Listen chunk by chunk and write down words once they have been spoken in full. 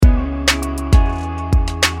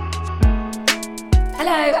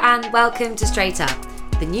Hello and welcome to Straight Up,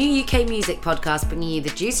 the new UK music podcast bringing you the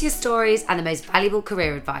juiciest stories and the most valuable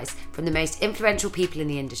career advice from the most influential people in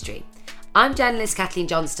the industry. I'm journalist Kathleen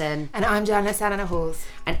Johnston. And I'm journalist Anna Halls.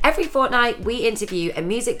 And every fortnight we interview a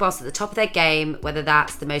music boss at the top of their game, whether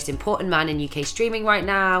that's the most important man in UK streaming right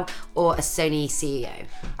now or a Sony CEO.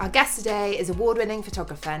 Our guest today is award-winning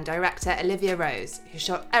photographer and director Olivia Rose, who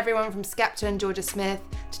shot everyone from Skepta and Jorja Smith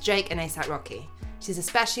to Drake and A$AP Rocky. She's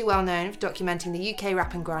especially well known for documenting the UK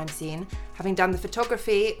rap and grime scene, having done the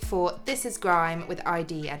photography for This Is Grime with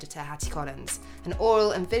ID editor Hattie Collins, an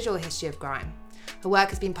oral and visual history of grime. Her work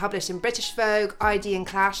has been published in British Vogue, ID and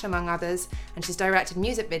Clash, among others, and she's directed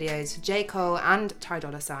music videos for J. Cole and Ty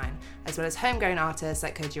Dolla $ign, as well as homegrown artists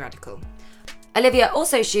like Kojey Radical. Olivia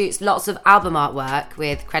also shoots lots of album artwork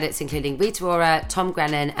with credits including Rita Ora, Tom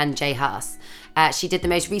Grennan and Jay Huss. She did the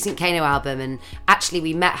most recent Kano album, and actually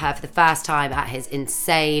we met her for the first time at his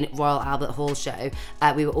insane Royal Albert Hall show.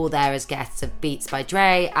 We were all there as guests of Beats by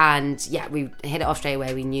Dre, and yeah, we hit it off straight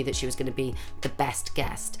away. We knew that she was going to be the best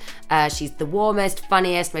guest. She's the warmest,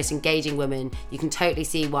 funniest, most engaging woman. You can totally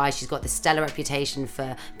see why she's got this stellar reputation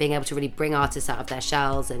for being able to really bring artists out of their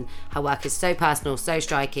shells, and her work is so personal, so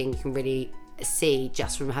striking. You can really see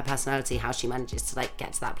just from her personality how she manages to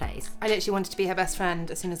get to that place. I literally wanted to be her best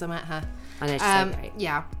friend as soon as I met her. I know, she's so great.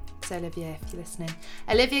 Yeah. So Olivia, if you're listening.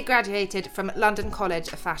 Olivia graduated from London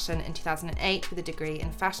College of Fashion in 2008 with a degree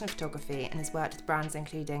in fashion photography and has worked with brands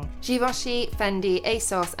including Givenchy, Fendi,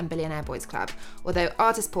 ASOS and Billionaire Boys Club, although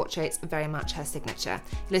artist portraits are very much her signature.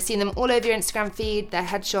 You'll have seen them all over your Instagram feed. They're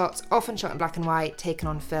headshots, often shot in black and white, taken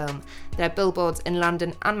on film. There are billboards in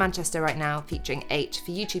London and Manchester right now featuring H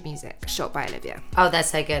for YouTube music, shot by Olivia. Oh, they're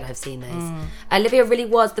so good. I've seen those. Olivia really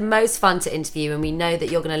was the most fun to interview, and we know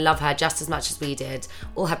that you're going to love her just as much as we did.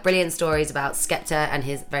 All her brilliant stories about Skepta and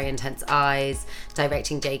his very intense eyes,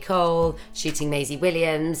 directing J. Cole, shooting Maisie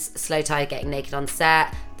Williams, Slow Tie getting naked on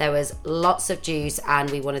set. There was lots of juice, and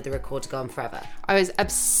we wanted the record to go on forever. I was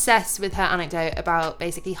obsessed with her anecdote about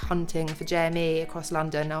basically hunting for JME across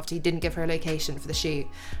London after he didn't give her a location for the shoot.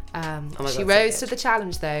 She rose to the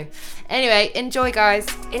challenge though. Anyway, enjoy guys.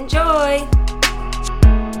 Enjoy!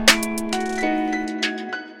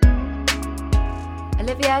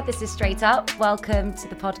 Olivia, this is Straight Up. Welcome to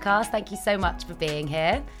the podcast. Thank you so much for being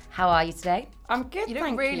here. How are you today? I'm good, You look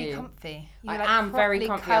thank really you. comfy. I am very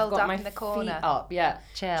comfy. I've got my in the corner. feet up. Yeah.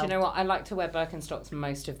 Chill. Do you know what? I like to wear Birkenstocks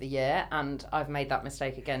most of the year, and I've made that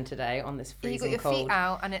mistake again today on this freezing You got your cold. feet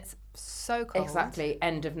out, and it's so cold. Exactly.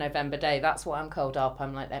 End of November day. That's why I'm curled up.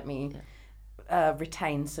 I'm like, let me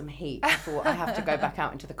retain some heat before I have to go back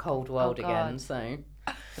out into the cold world again. So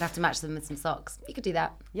We'd have to match them with some socks. You could do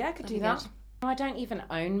that. yeah, I could That'd do be that. good. I don't even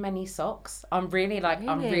own many socks. I'm really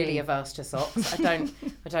averse to socks. I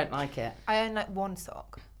don't like it. I own one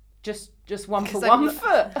sock. Just one for 'Cause one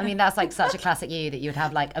foot. I mean, that's such a classic you that you would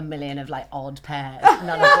have a million of odd pairs.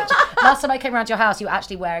 None of which. Last time I came around your house, you were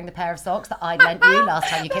actually wearing the pair of socks that I lent you last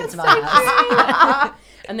time you came to my house.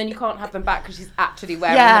 And then you can't have them back because she's actually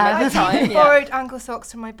wearing Yeah. them at the time. I borrowed ankle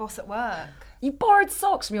socks from my boss at work. You borrowed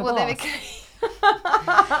socks from your Well, boss. they were clean.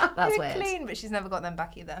 That's They were weird. clean, but she's never got them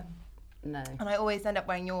back either. No. And I always end up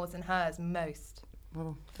wearing yours and hers most.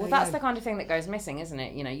 Well, that's the kind of thing that goes missing, isn't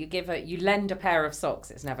it? You know, you lend a pair of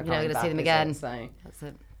socks, it's never You're never coming gonna back. see them is again. it? So That's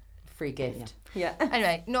it. free gift. Yeah.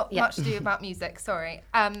 Anyway, not much to do about music, sorry.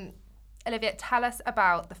 Olivia, tell us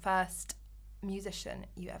about the first musician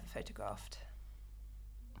you ever photographed.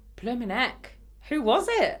 Bloomin' heck. Who was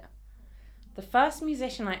it? The first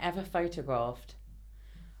musician I ever photographed.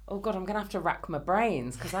 Oh God, I'm gonna have to rack my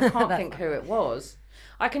brains because I can't think who it was.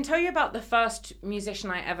 I can tell you about the first musician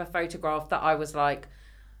I ever photographed that I was like,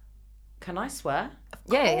 can I swear?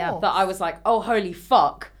 Yeah. That I was like, oh holy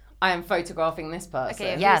fuck, I am photographing this person.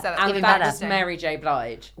 Okay, Yeah, who's that? and And even that better. was Mary J.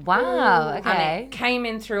 Blige. Wow. Okay. And it came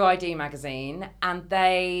in through ID magazine, and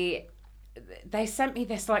they sent me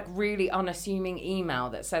this really unassuming email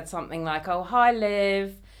that said something like, oh hi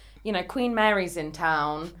Liv, Queen Mary's in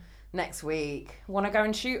town next week, want to go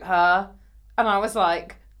and shoot her? And I was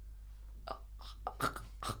like,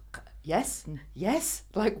 yes,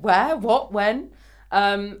 where, what, when?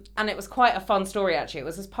 And it was quite a fun story actually. It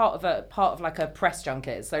was as part of a press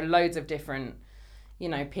junket, so loads of different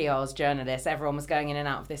PRs, journalists, everyone was going in and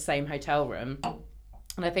out of this same hotel room,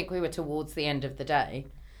 and I think we were towards the end of the day,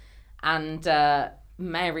 and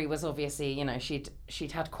Mary was obviously,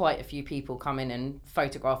 she'd had quite a few people come in and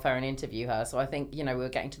photograph her and interview her, so I think we were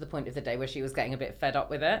getting to the point of the day where she was getting a bit fed up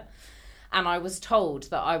with it, and I was told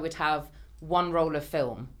that I would have one roll of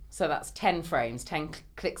film, so that's 10 frames, 10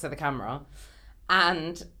 clicks of the camera,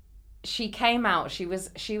 and she came out, she was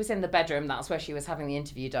in the bedroom, that's where she was having the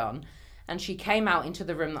interview done. and she came out into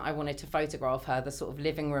the room that I wanted to photograph her, the sort of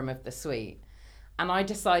living room of the suite. And I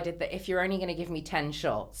decided that if you're only going to give me 10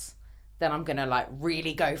 shots, then I'm going to like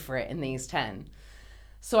really go for it in these 10.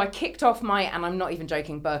 So I kicked off and I'm not even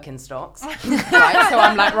joking, Birkenstocks. Right, so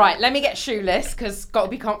I'm like, right, let me get shoeless because got to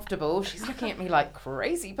be comfortable. She's looking at me like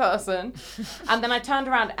crazy person. And then I turned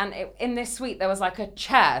around and in this suite there was like a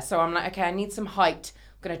chair. So I'm like, okay, I need some height.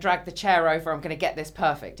 I'm going to drag the chair over. I'm going to get this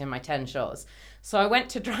perfect in my 10 shots. So I went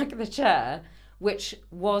to drag the chair, which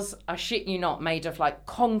was, I shit you not, made of like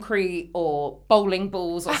concrete or bowling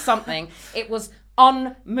balls or something. It was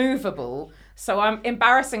unmovable. So I'm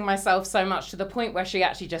embarrassing myself so much to the point where she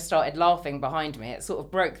actually just started laughing behind me. It sort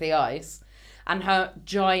of broke the ice. And her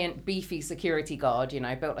giant, beefy security guard, you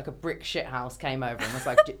know, built like a brick shithouse, came over and was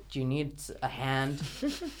like, do you need a hand?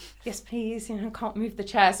 Yes, please. You know, I can't move the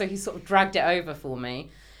chair. So he sort of dragged it over for me.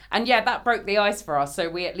 And yeah, that broke the ice for us. So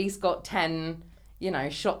we at least got 10, you know,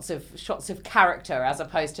 shots of character as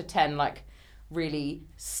opposed to 10 like really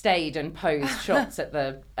stayed and posed shots at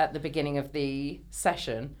the beginning of the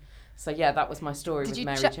session. So yeah, that was my story with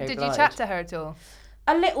Mary J. Blige. Did you chat to her at all?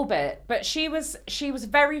 A little bit, but she was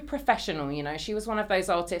very professional. You know, she was one of those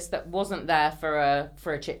artists that wasn't there for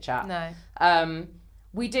a chit chat. No.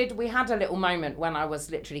 We had a little moment when I was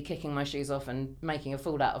literally kicking my shoes off and making a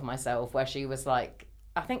fool out of myself, where she was like,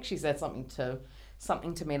 I think she said something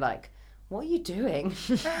to me like, what are you doing?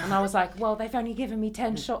 And I was like, well, they've only given me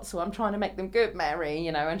 10 shots, so I'm trying to make them good, Mary,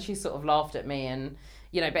 you know. And she sort of laughed at me, and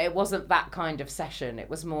you know, but it wasn't that kind of session. It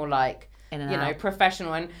was more like, you know,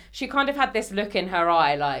 professional. And she kind of had this look in her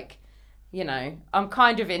eye like, you know, I'm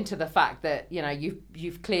kind of into the fact that, you know,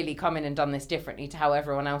 you've clearly come in and done this differently to how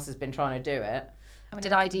everyone else has been trying to do it.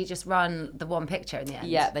 Did ID just run the one picture in the end?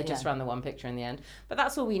 Yeah, they just ran the one picture in the end. But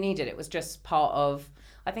that's all we needed. It was just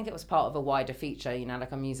I think it was part of a wider feature, you know,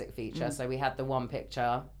 like a music feature. So we had the one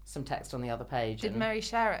picture, some text on the other page. Did Mary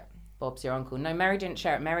share it? Bob's your uncle. No, Mary didn't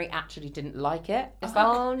share it. Mary actually didn't like it.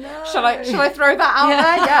 Oh, no. Shall I throw that out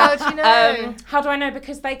there? Yeah. How do you know? How do I know?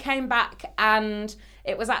 Because they came back, and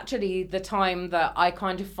it was actually the time that I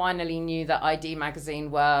kind of finally knew that ID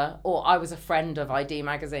Magazine or I was a friend of ID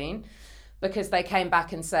Magazine, because they came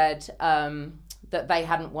back and said that they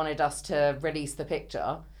hadn't wanted us to release the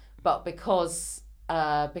picture, but because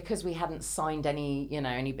we hadn't signed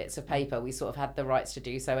any bits of paper, we sort of had the rights to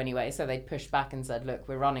do so anyway. So they'd pushed back and said, look,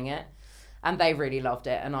 we're running it. And they really loved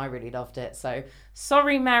it, and I really loved it. So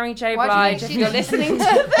sorry, Mary J. Blige, if you're listening to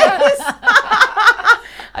this.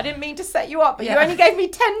 I didn't mean to set you up, but you only gave me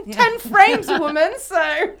 10 frames, woman.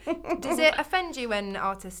 So does it offend you when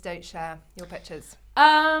artists don't share your pictures?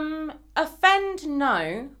 Offend,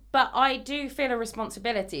 no, but I do feel a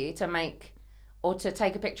responsibility to make or to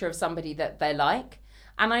take a picture of somebody that they like.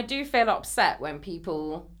 And I do feel upset when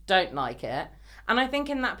people don't like it. And I think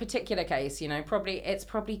in that particular case, you know, it's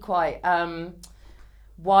probably quite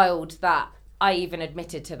wild that I even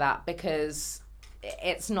admitted to that, because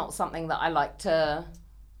it's not something that I like to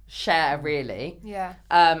share, really. Yeah.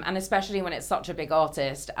 And especially when it's such a big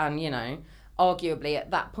artist, and, you know, arguably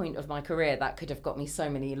at that point of my career, that could have got me so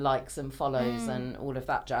many likes and follows and all of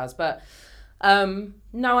that jazz. But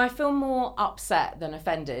no, I feel more upset than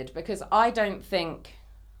offended, because I don't think,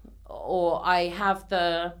 or I have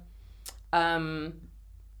the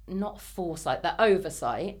not foresight, the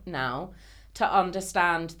oversight now to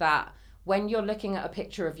understand that when you're looking at a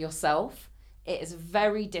picture of yourself, it is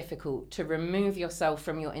very difficult to remove yourself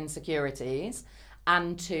from your insecurities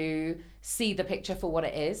and to see the picture for what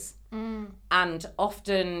it is. And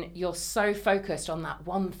often you're so focused on that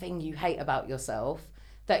one thing you hate about yourself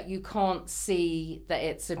that you can't see that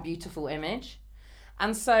it's a beautiful image.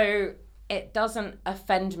 And so it doesn't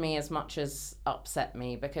offend me as much as upset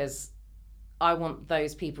me, because I want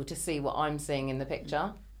those people to see what I'm seeing in the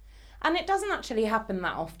picture. And it doesn't actually happen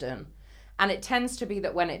that often. And it tends to be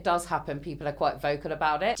that when it does happen, people are quite vocal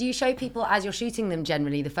about it. Do you show people as you're shooting them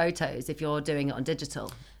generally the photos if you're doing it on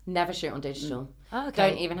digital? Never shoot on digital. Oh, okay.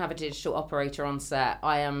 Don't even have a digital operator on set.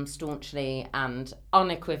 I am staunchly and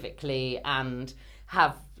unequivocally, and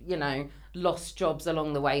have, you know, lost jobs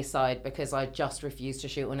along the wayside because I just refuse to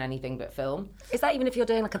shoot on anything but film. Is that even if you're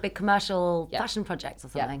doing like a big commercial fashion project or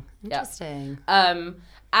something? Yeah. Interesting.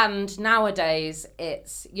 And nowadays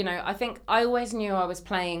it's, you know, I think I always knew I was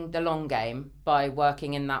playing the long game by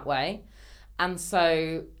working in that way. And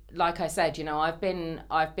so, like I said, you know, I've been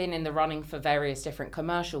in the running for various different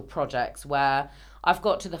commercial projects where I've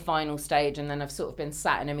got to the final stage, and then I've sort of been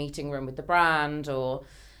sat in a meeting room with the brand or,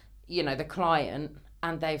 you know, the client,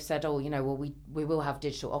 and they've said, oh, you know, well, we will have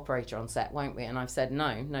digital operator on set, won't we? And I've said,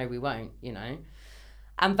 no, we won't, you know.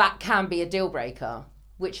 And that can be a deal breaker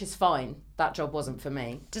which is fine. That job wasn't for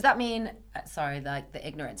me. Does that mean, sorry, like the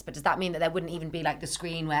ignorance, but does that mean that there wouldn't even be like the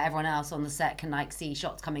screen where everyone else on the set can like see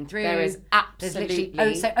shots coming through? There is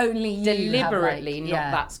absolutely, so only you deliberately have, like,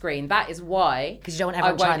 not that screen. That is why, because you don't want I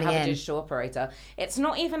everyone won't chiming have in. a digital operator. It's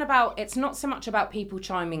not so much about people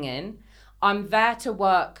chiming in. I'm there to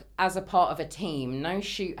work as a part of a team. No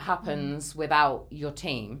shoot happens without your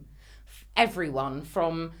team. Everyone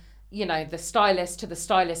from, you know, the stylist to the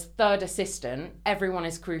stylist's third assistant, everyone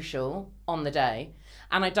is crucial on the day.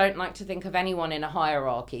 And I don't like to think of anyone in a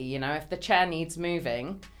hierarchy. You know, if the chair needs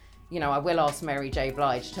moving, you know, I will ask Mary J.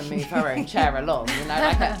 Blige to move her own chair along. You know,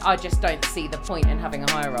 like I just don't see the point in having a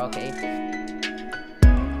hierarchy.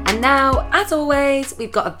 And now, as always,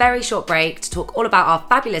 we've got a very short break to talk all about our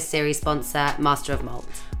fabulous series sponsor, Master of Malt.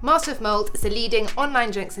 Master of Malt is a leading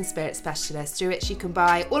online drinks and spirits specialist through which you can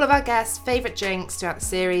buy all of our guests' favourite drinks throughout the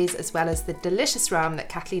series, as well as the delicious rum that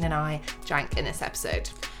Kathleen and I drank in this episode.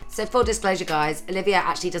 So full disclosure, guys, Olivia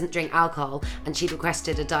actually doesn't drink alcohol and she'd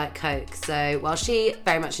requested a Diet Coke. So while she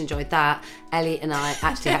very much enjoyed that, Ellie and I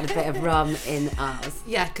actually had a bit of rum in ours.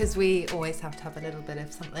 Yeah, because we always have to have a little bit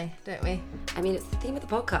of something, don't we? I mean, it's the theme of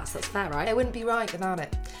the podcast, that's fair, right? It wouldn't be right without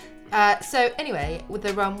it. So anyway, with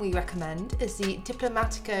the rum we recommend is the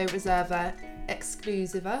Diplomatico Reserva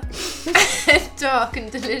Exclusiva, dark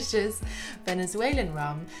and delicious Venezuelan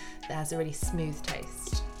rum that has a really smooth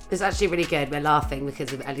taste. It's actually really good. We're laughing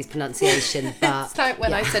because of Ellie's pronunciation, but It's like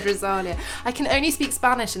when I said Rosalia. I can only speak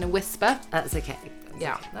Spanish in a whisper. that's okay.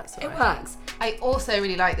 Yeah, that's all It right. works. I also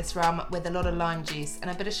really like this rum with a lot of lime juice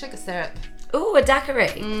and a bit of sugar syrup. Ooh, a daiquiri.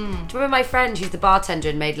 Do you remember my friend who's the bartender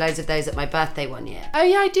and made loads of those at my birthday one year? Oh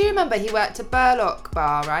yeah, I do remember he worked at Burlock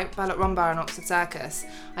Bar, right? Burlock Rum Bar in Oxford Circus.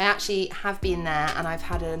 I actually have been there and I've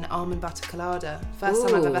had an almond butter colada. First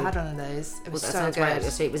time I've ever had one of those. It was that so sounds good. right up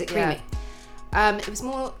your street. Was it creamy? Yeah. It was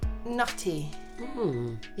more nutty.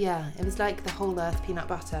 Yeah, it was like the whole earth peanut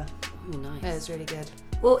butter. Oh, nice. It was really good.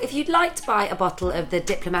 Well, if you'd like to buy a bottle of the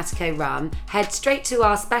Diplomatico rum, head straight to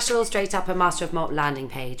our special Straight Up and Master of Malt landing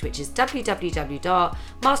page, which is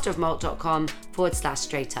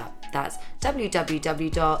www.masterofmalt.com/straight up. That's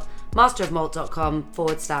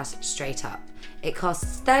www.masterofmalt.com/straight up. It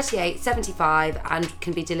costs $38.75 and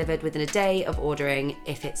can be delivered within a day of ordering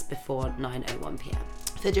if it's before 9:01 p.m.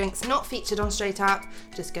 For drinks not featured on Straight Up,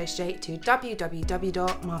 just go straight to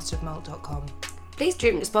www.masterofmalt.com. Please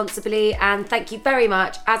drink responsibly, and thank you very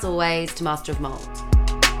much, as always, to Master of Malt.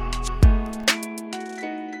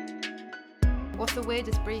 What's the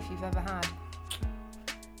weirdest brief you've ever had?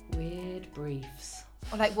 Weird briefs.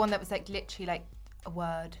 Or like one that was like literally like a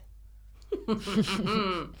word.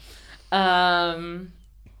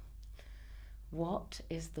 What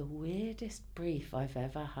is the weirdest brief I've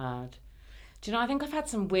ever had? Do you know, I think I've had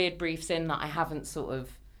some weird briefs in that I haven't sort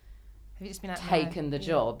of Have you just been like, taken no? the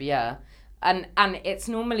job, yeah. And it's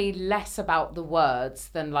normally less about the words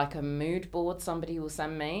than like a mood board somebody will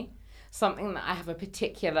send me. Something that I have a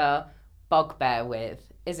particular bugbear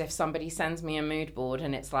with is if somebody sends me a mood board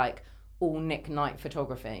and it's like all Nick Knight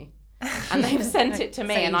photography. And they've sent it to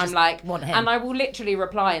me So and you I'm just like, want him. and I will literally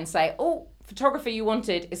reply and say, oh, photographer you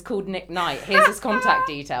wanted is called Nick Knight. Here's his contact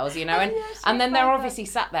details, you know. And then they're obviously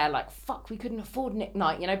sat there like, fuck, we couldn't afford Nick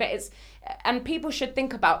Knight, you know. But it's, and people should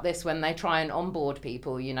think about this when they try and onboard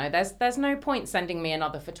people, you know. There's no point sending me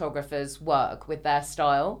another photographer's work with their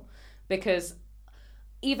style, because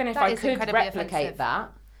even if That I is could incredibly replicate offensive.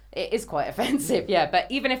 that, it is quite offensive, yeah. But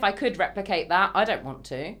even if I could replicate that, I don't want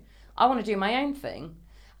to. I want to do my own thing.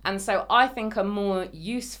 And so I think a more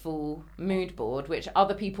useful mood board, which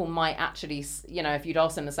other people might actually, you know, if you'd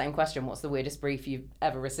ask them the same question, what's the weirdest brief you've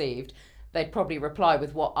ever received, they'd probably reply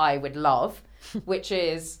with what I would love, which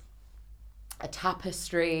is a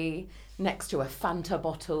tapestry next to a Fanta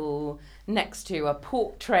bottle, next to a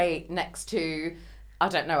portrait, next to, I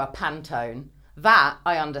don't know, a Pantone. That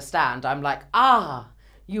I understand. I'm like,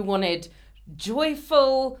 you wanted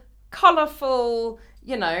joyful, colourful,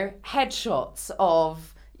 you know, headshots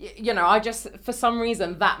of, you know, I just, for some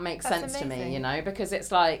reason, that makes That's sense to me, amazing. you know, because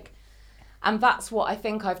it's like, and that's what I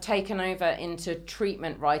think I've taken over into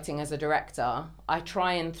treatment writing as a director. I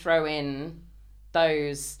try and throw in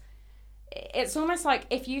those, it's almost like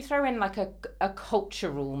if you throw in like a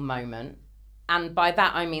cultural moment, and by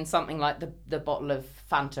that I mean something like the bottle of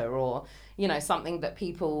Fanta, or, you know, something that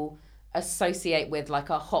people associate with like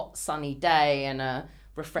a hot sunny day and a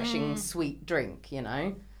refreshing sweet drink, you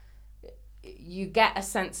know, you get a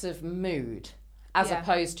sense of mood as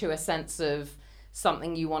opposed to a sense of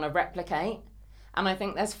something you want to replicate. And I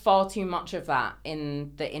think there's far too much of that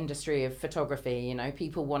in the industry of photography, you know,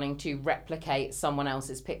 people wanting to replicate someone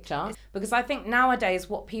else's picture. Because I think nowadays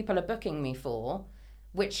what people are booking me for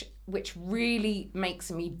which really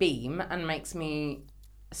makes me beam and makes me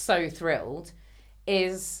so thrilled,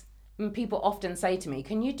 is people often say to me,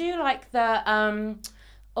 can you do like the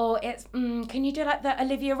can you do like the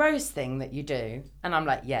Olivia Rose thing that you do? And I'm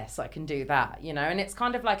like, yes, I can do that, you know. And it's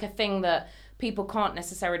kind of like a thing that people can't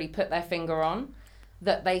necessarily put their finger on,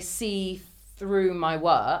 that they see through my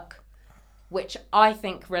work, which I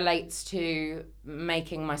think relates to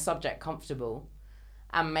making my subject comfortable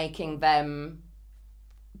and making them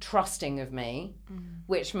trusting of me,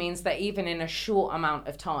 which means that even in a short amount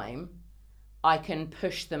of time, I can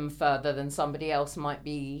push them further than somebody else might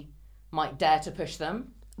dare to push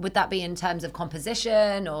them. Would that be in terms of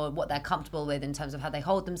composition or what they're comfortable with in terms of how they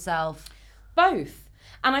hold themselves? Both.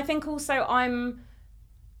 And I think also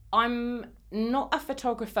I'm not a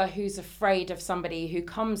photographer who's afraid of somebody who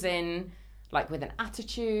comes in like with an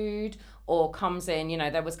attitude, or comes in, you know,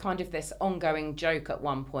 there was kind of this ongoing joke at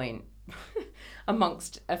one point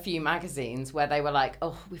amongst a few magazines where they were like,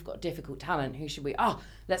 oh, we've got difficult talent, who should we,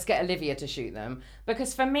 let's get Olivia to shoot them.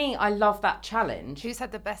 Because for me, I love that challenge. Who's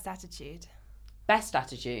had the best attitude? Best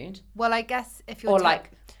attitude? Well, I guess if you're... Or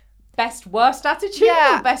like best worst attitude,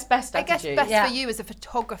 or best attitude? I guess best for you as a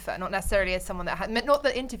photographer, not necessarily as someone that had... Not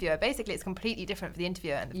the interviewer. Basically, it's completely different for the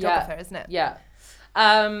interviewer and the photographer, isn't it? Yeah.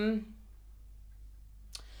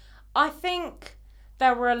 I think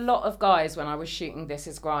there were a lot of guys when I was shooting This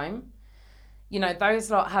Is Grime. You know, those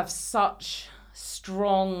lot have such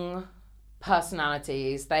strong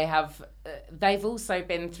personalities. They've also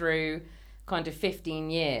been through kind of 15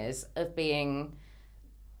 years of being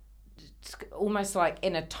almost like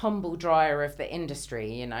in a tumble dryer of the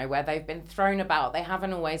industry, you know, where they've been thrown about. They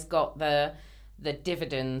haven't always got the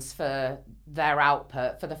dividends for their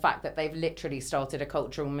output, for the fact that they've literally started a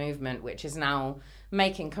cultural movement which is now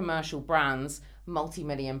making commercial brands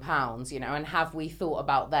multi-million pounds, you know. And have we thought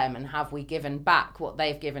about them, and have we given back what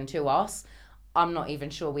they've given to us? I'm not even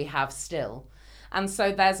sure we have still. And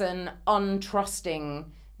so there's an untrusting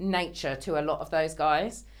nature to a lot of those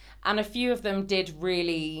guys, and a few of them did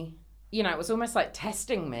really, you know, it was almost like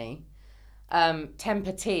testing me.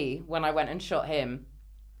 Temper T, when I went and shot him,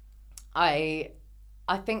 I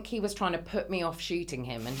think he was trying to put me off shooting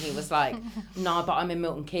him, and he was like, no, but I'm in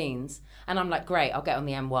Milton Keynes. And I'm like, great, I'll get on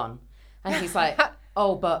the M1. And he's like,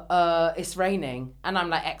 oh, but it's raining. And I'm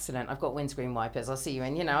like, excellent, I've got windscreen wipers, I'll see you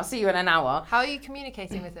in an hour. How are you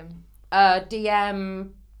communicating with him?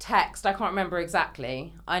 DM, text, I can't remember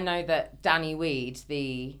exactly. I know that Danny Weed,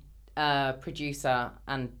 the producer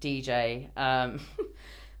and DJ,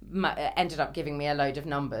 ended up giving me a load of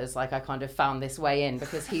numbers. Like, I kind of found this way in,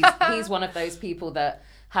 because he's one of those people that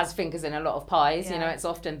has fingers in a lot of pies. You know, it's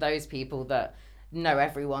often those people that know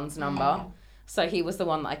everyone's number. So he was the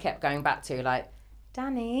one that I kept going back to, like,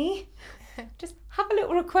 Danny, just have a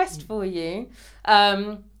little request for you.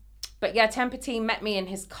 But yeah, Temper T met me in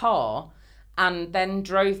his car and then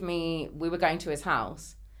drove me, we were going to his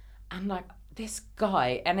house, and like, this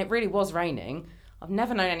guy, and it really was raining. I've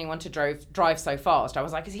never known anyone to drive so fast. I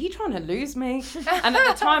was like, is he trying to lose me? And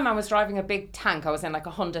at the time I was driving a big tank. I was in like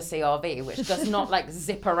a Honda CRV, which does not like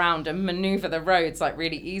zip around and maneuver the roads like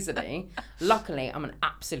really easily. Luckily, I'm an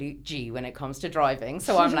absolute G when it comes to driving.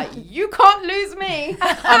 So I'm like, you can't lose me.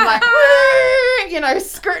 I'm like, you know,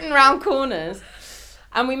 skirting around corners.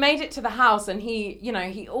 And we made it to the house, and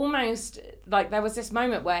he almost, like, there was this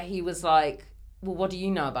moment where he was like, well, what do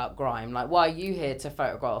you know about grime? Like, why are you here to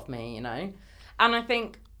photograph me, you know? And I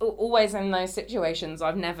think always in those situations, I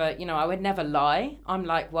would never lie. I'm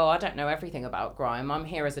like, well, I don't know everything about grime. I'm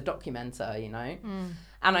here as a documenter, you know?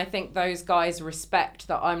 And I think those guys respect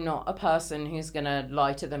that I'm not a person who's going to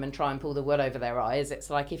lie to them and try and pull the wool over their eyes. It's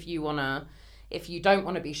like, if you don't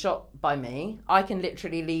want to be shot by me, I can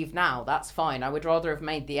literally leave now. That's fine. I would rather have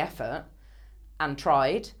made the effort and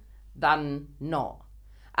tried than not.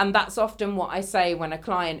 And that's often what I say when a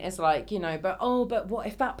client is like, you know, but what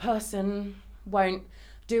if that person won't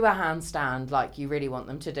do a handstand like you really want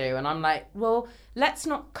them to do? And I'm like, well, let's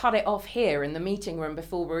not cut it off here in the meeting room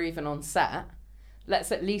before we're even on set.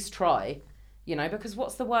 Let's at least try, you know, because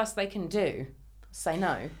what's the worst they can do? Say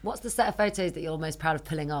no. What's the set of photos that you're most proud of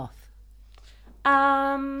pulling off?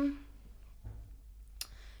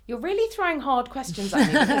 You're really throwing hard questions at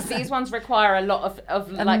me, because these ones require a lot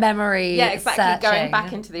of like memory. Yeah, exactly. Searching. Going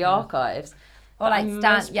back into the archives. Or like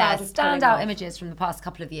standout images from the past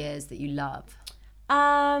couple of years that you love.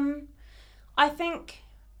 I think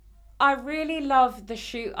I really love the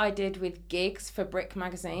shoot I did with Gigs for Brick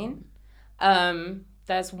magazine.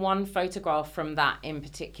 There's one photograph from that in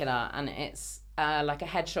particular, and it's like a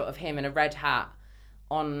headshot of him in a red hat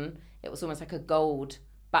on, it was almost like a gold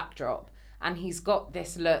backdrop, and he's got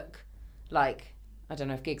this look like, I don't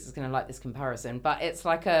know if Giggs is going to like this comparison, but it's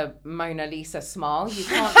like a Mona Lisa smile. You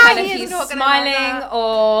can't tell if he's smiling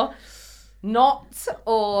or not,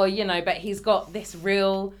 or, you know, but he's got this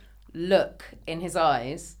real look in his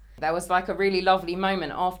eyes. There was like a really lovely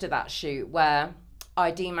moment after that shoot where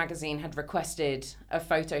ID Magazine had requested a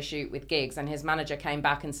photo shoot with Giggs, and his manager came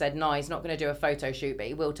back and said, no, he's not going to do a photo shoot, but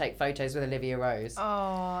he will take photos with Olivia Rose.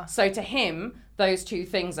 Oh. So to him, those two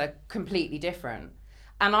things are completely different.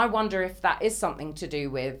 And I wonder if that is something to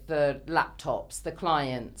do with the laptops, the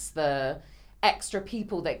clients, the extra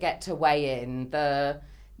people that get to weigh in, the,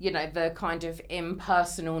 you know, the kind of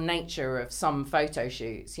impersonal nature of some photo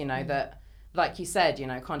shoots, you know, that, like you said, you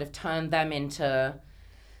know, kind of turn them into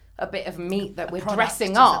a bit of meat that we're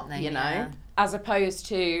dressing up, you know, as opposed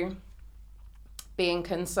to being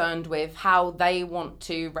concerned with how they want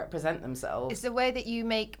to represent themselves. Is the way that you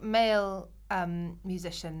make male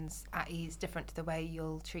musicians at ease different to the way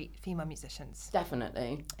you'll treat female musicians?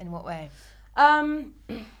 Definitely. In what way?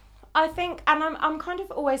 I think, and I'm kind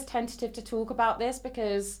of always tentative to talk about this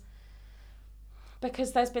because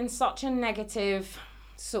there's been such a negative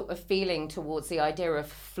sort of feeling towards the idea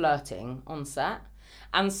of flirting on set.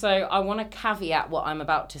 And so I want to caveat what I'm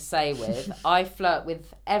about to say with, I flirt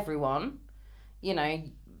with everyone, you know,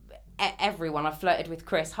 everyone. I flirted with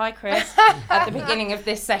Chris. Hi, Chris. At the beginning of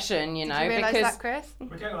this session, you know. Did you realise that, Chris?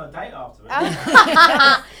 We're going on a date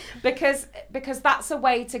afterwards. because that's a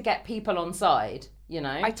way to get people on side, you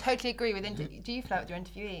know. I totally agree with do you flirt with your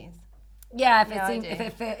interviewees? Yeah,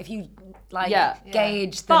 if you like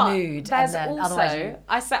gauge the but mood. There's and then also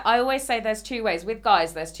I always say there's two ways. With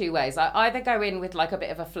guys, there's two ways. I either go in with like a bit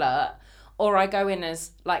of a flirt, or I go in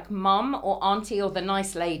as like mum or auntie or the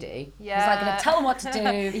nice lady. Yeah, it's like gonna tell them what to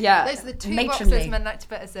do. Yeah, those are the two boxes men like to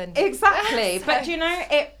put us in. Exactly. So, but you know,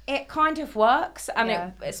 it kind of works, and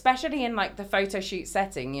it, especially in like the photo shoot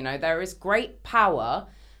setting, you know, there is great power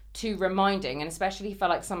to reminding, and especially for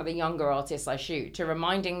like some of the younger artists I shoot, to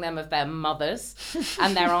reminding them of their mothers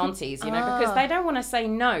and their aunties, you know, because they don't want to say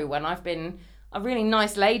no when I've been a really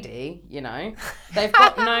nice lady, you know. They've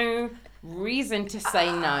got no reason to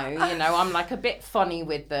say no, you know. I'm like a bit funny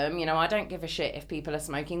with them, you know. I don't give a shit if people are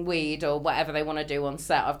smoking weed or whatever they want to do on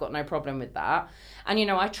set. I've got no problem with that. And, you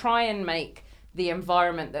know, I try and make the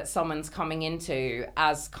environment that someone's coming into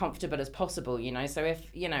as comfortable as possible, you know. So if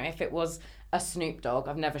it was a Snoop Dogg,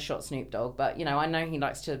 I've never shot Snoop Dogg, but, you know, I know he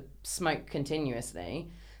likes to smoke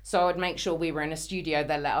continuously. So I would make sure we were in a studio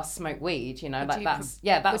that let us smoke weed, you know, like that's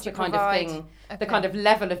the kind of thing, the kind of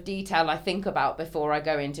level of detail I think about before I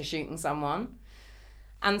go into shooting someone.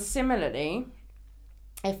 And similarly,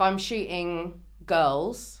 if I'm shooting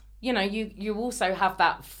girls, you know, you also have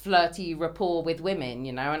that flirty rapport with women,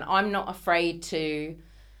 you know, and I'm not afraid to,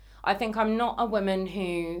 I think I'm not a woman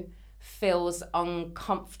who feels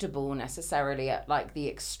uncomfortable necessarily at like the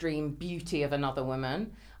extreme beauty of another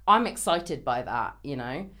woman. I'm excited by that, you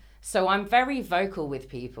know. So I'm very vocal with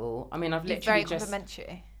people. I mean, I've literally very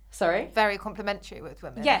complimentary. Sorry? Very complimentary with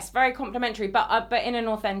women. Yes, very complimentary, but in an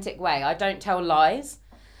authentic way. I don't tell lies.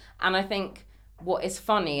 And I think what is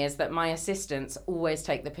funny is that my assistants always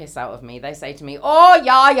take the piss out of me. They say to me, oh,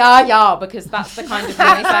 yeah, because that's the kind of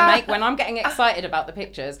noise I make. When I'm getting excited about the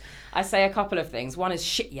pictures, I say a couple of things. One is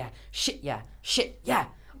shit, yeah,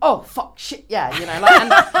 oh, fuck, shit, yeah, you know, like, and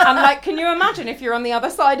like, can you imagine if you're on the other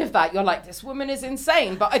side of that? You're like, this woman is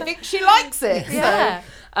insane, but I think she likes it. Yeah.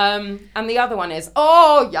 So, and the other one is,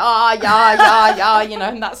 oh, yeah, you know,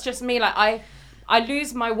 and that's just me. Like, I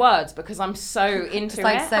lose my words because I'm so into it's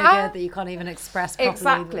like it. so good that you can't even express properly.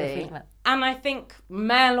 Exactly. And I think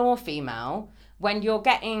male or female, when you're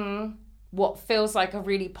getting what feels like a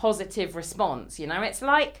really positive response, you know, it's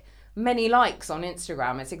like many likes on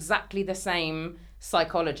Instagram. It's exactly the same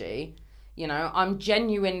psychology. You know, I'm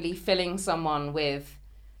genuinely filling someone with,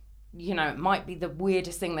 you know, it might be the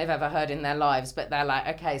weirdest thing they've ever heard in their lives, but they're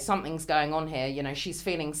like, okay, something's going on here. You know, she's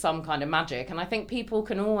feeling some kind of magic. And I think people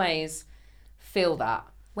can always feel that.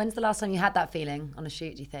 When's the last time you had that feeling on a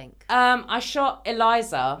shoot, do you think? I shot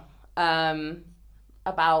Eliza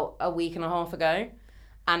about a week and a half ago,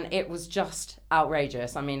 and it was just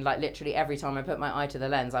outrageous. I mean, like, literally every time I put my eye to the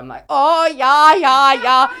lens, I'm like, oh,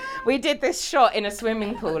 yeah. We did this shot in a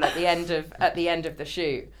swimming pool at the end of the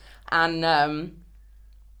shoot, and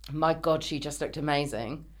my God, she just looked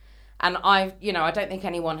amazing. And I don't think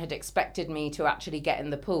anyone had expected me to actually get in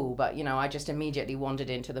the pool, but, you know, I just immediately wandered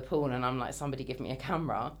into the pool and I'm like, somebody give me a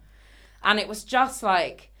camera. And it was just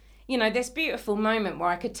like, you know, this beautiful moment where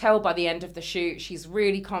I could tell by the end of the shoot, she's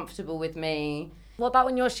really comfortable with me. What about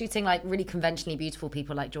when you're shooting like really conventionally beautiful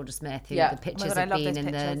people like Georgia Smith, who the pictures have been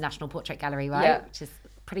in the National Portrait Gallery, right? Yeah. Which is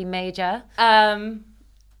pretty major.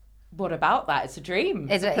 what about that? It's a dream.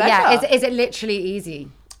 Is it? Pleasure. Yeah. Is it literally easy?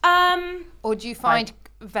 Or do you find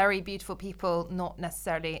very beautiful people not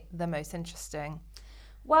necessarily the most interesting?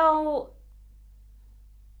 Well,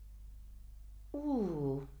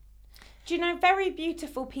 ooh. Do you know, very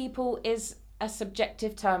beautiful people is a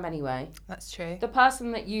subjective term anyway. That's true. The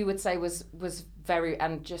person that you would say was very,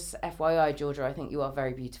 and just FYI, Georgia, I think you are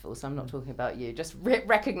very beautiful, so I'm not talking about you. Just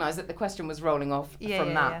recognise that the question was rolling off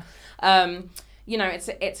from that. Yeah. You know,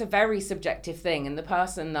 it's a very subjective thing, and the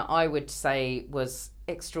person that I would say was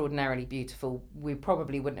extraordinarily beautiful, we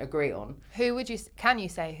probably wouldn't agree on. Can you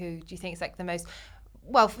say who do you think is like the most,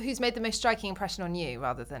 well, who's made the most striking impression on you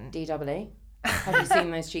rather than... DWE. Have you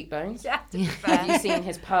seen those cheekbones? Yeah. Have you seen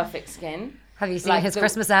his perfect skin? Have you seen his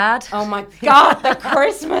Christmas ad? Oh my God, the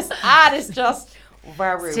Christmas ad is just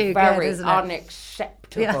very, too very good, isn't it?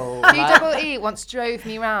 unacceptable. DWE once drove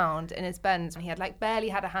me round in his Benz and he had like barely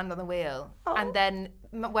had a hand on the wheel. Oh. And then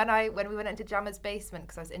when we went into Jammer's basement,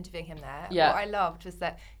 because I was interviewing him there, Yeah. what I loved was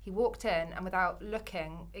that he walked in and without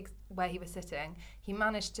looking where he was sitting, he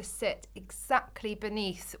managed to sit exactly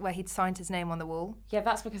beneath where he'd signed his name on the wall. Yeah,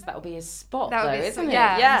 that's because that will be his spot, That though, would be isn't it?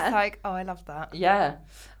 Yeah. It's like, oh, I love that. Yeah.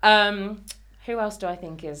 Who else do I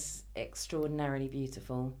think is extraordinarily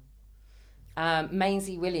beautiful?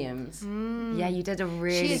 Maisie Williams. Yeah, you did a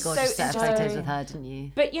really She's gorgeous so set of photos with her, didn't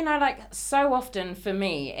you? But, you know, like, so often for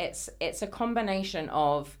me, it's a combination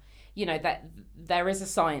of, you know, that there is a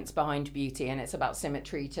science behind beauty and it's about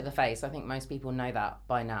symmetry to the face. I think most people know that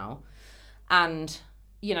by now. And,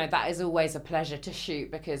 you know, that is always a pleasure to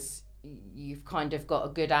shoot because you've kind of got a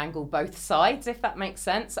good angle both sides, if that makes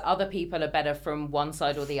sense. Other people are better from one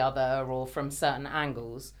side or the other or from certain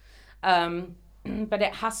angles. But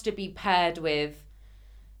it has to be paired with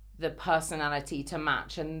the personality to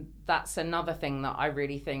match. And that's another thing that I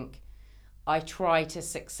really think I try to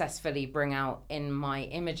successfully bring out in my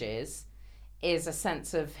images is a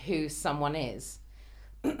sense of who someone is.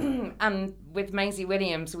 And with Maisie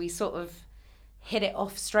Williams, we sort of hit it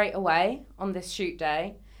off straight away on this shoot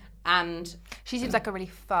day. And She seems like a really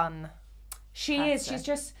fun she person. is. She's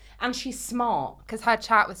just, and she's smart. Because her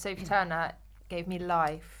chat with Sophie Turner gave me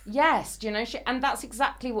life. Yes, do you know, and that's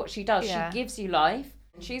exactly what she does. Yeah. She gives you life.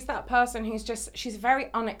 She's that person who's she's very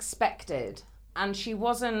unexpected. And she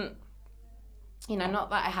wasn't, you know,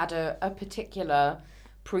 not that I had a particular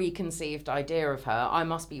preconceived idea of her. I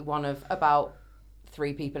must be one of about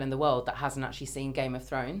 3 people in the world that hasn't actually seen Game of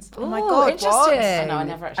Thrones. Oh my God, interesting. what? I know, I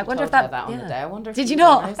never actually told her that on the day. I wonder if Did she you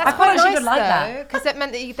not? knows I that. thought I should have liked that. Because it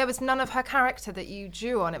meant that there was none of her character that you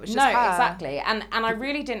drew on. It was just No, her. exactly. And I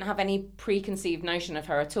really didn't have any preconceived notion of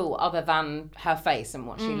her at all, other than her face and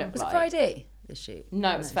what she looked Was it like. Friday, this shoot?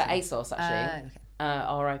 No, it was for ASOS, actually. Okay.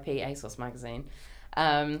 R.I.P. ASOS magazine.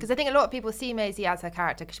 Because I think a lot of people see Maisie as her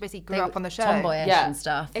character because she basically grew up on the show. Tomboyish Yeah, and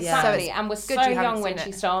stuff. Exactly, So and was good so you haven't young when seen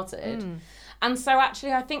she it. started. And so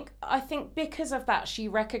actually I think because of that, she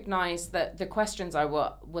recognised that the questions I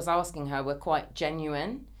was asking her were quite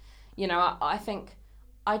genuine. You know, I think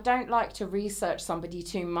I don't like to research somebody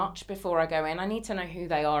too much before I go in. I need to know who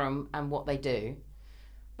they are and what they do.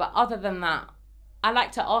 But other than that, I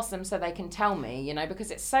like to ask them so they can tell me, you know,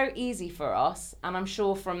 because it's so easy for us, and I'm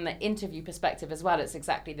sure from the interview perspective as well, it's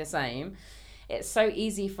exactly the same. It's so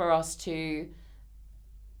easy for us to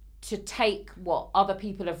take what other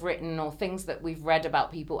people have written or things that we've read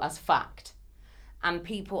about people as fact. And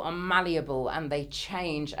people are malleable and they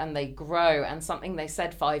change and they grow, and something they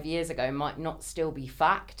said 5 years ago might not still be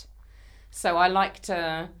fact. So I like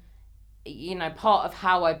to, you know, part of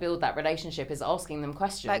how I build that relationship is asking them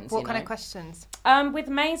questions. Like, what you kind know? of questions? With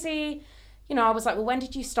Maisie, you know, I was like, well, when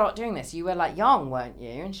did you start doing this? You were like young, weren't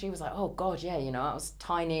you? And she was like, oh God, yeah, you know, I was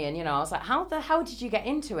tiny. And, you know, I was like, how the hell did you get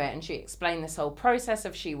into it? And she explained this whole process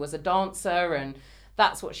of she was a dancer and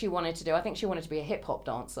that's what she wanted to do. I think she wanted to be a hip hop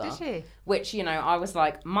dancer. Did she? Which, you know, I was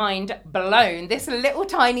like, mind blown, this little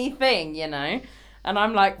tiny thing, you know? And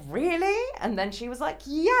I'm like, really? And then she was like,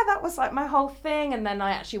 yeah, that was like my whole thing. And then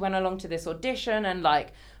I actually went along to this audition and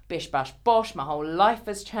like, bish bash bosh, my whole life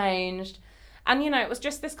has changed. And, you know, it was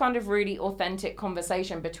just this kind of really authentic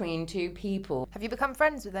conversation between 2 people. Have you become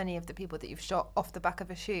friends with any of the people that you've shot off the back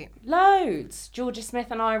of a shoot? Loads. Georgia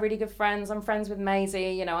Smith and I are really good friends. I'm friends with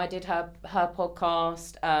Maisie. You know, I did her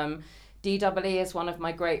podcast. DWE is one of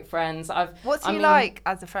my great friends. What's he like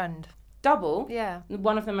as a friend? Double. Yeah.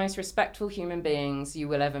 One of the most respectful human beings you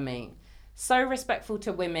will ever meet. So respectful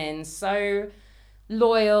to women, so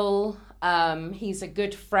loyal. He's a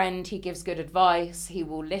good friend. He gives good advice. He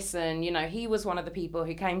will listen. You know, he was one of the people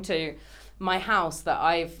who came to my house that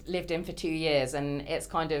I've lived in for 2 years, and it's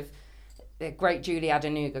kind of the great Julie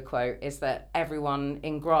Adenuga quote is that everyone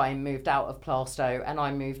in grime moved out of Plaistow and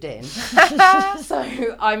I moved in.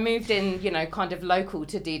 So I moved in, you know, kind of local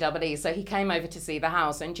to DWE. So he came over to see the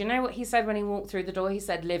house. And do you know what he said when he walked through the door? He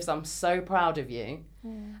said, "Livs, I'm so proud of you."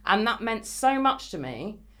 And that meant so much to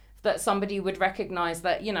me that somebody would recognise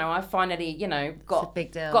that, you know, I finally, you know, got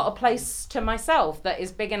a place to myself that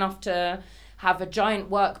is big enough to have a giant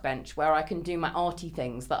workbench where I can do my arty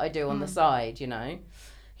things that I do on the side, you know.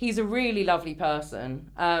 He's a really lovely person.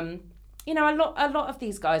 You know, a lot of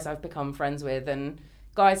these guys I've become friends with, and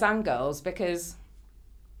guys and girls, because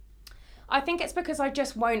I think it's because I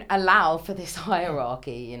just won't allow for this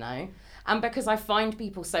hierarchy, you know, and because I find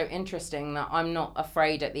people so interesting that I'm not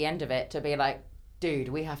afraid at the end of it to be like, dude,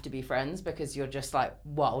 we have to be friends because you're just like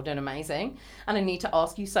wild and amazing, and I need to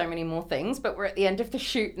ask you so many more things, but we're at the end of the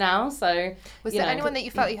shoot now, so... Was there anyone that you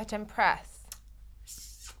felt you had to impress?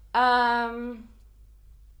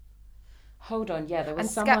 Hold on, yeah, there was and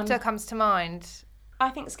someone... Skepta comes to mind. I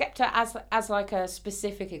think Skepta, as like a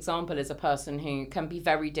specific example, is a person who can be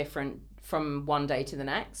very different from one day to the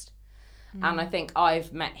next. And I think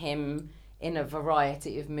I've met him in a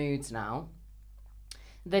variety of moods now.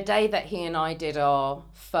 The day that he and I did our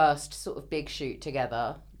first sort of big shoot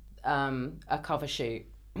together, a cover shoot,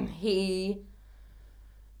 he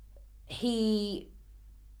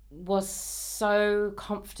was so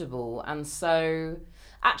comfortable and so...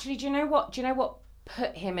 Actually, do you know what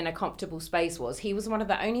put him in a comfortable space was? He was one of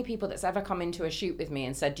the only people that's ever come into a shoot with me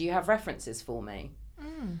and said, "Do you have references for me?"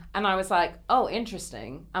 And I was like, "Oh,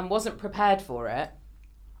 interesting," and wasn't prepared for it.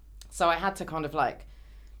 So I had to kind of like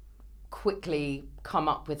quickly come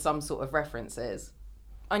up with some sort of references.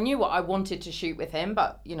 I knew what I wanted to shoot with him,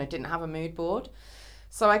 but, you know, didn't have a mood board.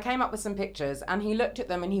 So I came up with some pictures and he looked at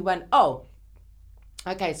them and he went, "Oh,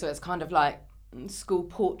 okay, so it's kind of like school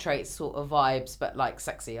portrait sort of vibes, but like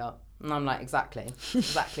sexier." And I'm like, exactly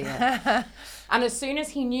it. And as soon as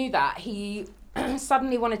he knew that, he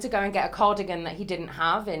suddenly wanted to go and get a cardigan that he didn't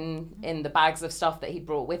have in the bags of stuff that he'd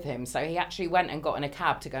brought with him. So he actually went and got in a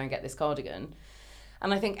cab to go and get this cardigan.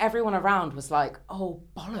 And I think everyone around was like, "Oh,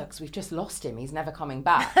 bollocks, we've just lost him. He's never coming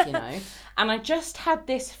back," you know? And I just had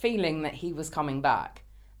this feeling that he was coming back.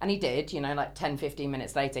 And he did, you know, like 10, 15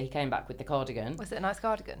 minutes later, he came back with the cardigan. Was it a nice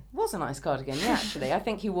cardigan? It was a nice cardigan, yeah, actually. I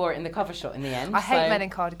think he wore it in the cover shot in the end. I hate men in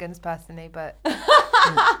cardigans, personally, but...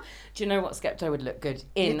 Do you know what? Skepta would look good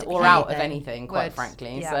in or out of anything, quite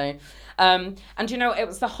frankly. Yeah. So, and do you know, it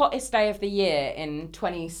was the hottest day of the year in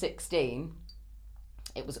 2016.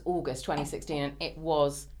 It was August 2016, and it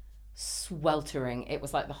was sweltering. It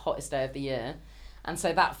was like the hottest day of the year. And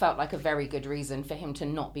so that felt like a very good reason for him to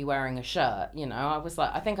not be wearing a shirt, you know. I was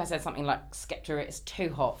like, I think I said something like, "Skepta, it's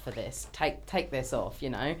too hot for this. Take this off,"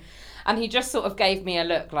 you know. And he just sort of gave me a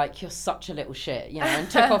look like, "You're such a little shit," you know,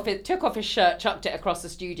 and took off his shirt, chucked it across the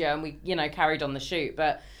studio, and we, you know, carried on the shoot.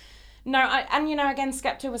 But no, and you know, again,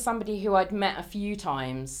 Skepta was somebody who I'd met a few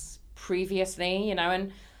times previously, you know,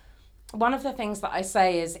 and one of the things that I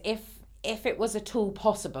say is if it was at all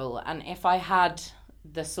possible, and if I had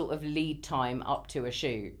the sort of lead time up to a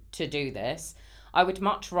shoot to do this, I would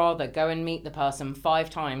much rather go and meet the person 5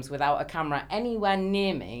 times without a camera anywhere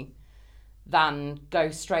near me than go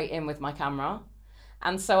straight in with my camera.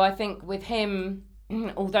 And so I think with him,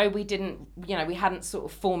 although we didn't, you know, we hadn't sort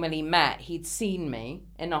of formally met, he'd seen me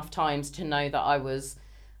enough times to know that I was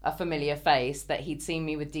a familiar face, that he'd seen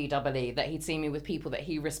me with DWE, that he'd seen me with people that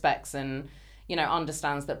he respects and, you know,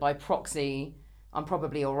 understands that by proxy I'm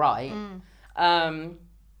probably all right.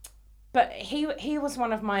 But he was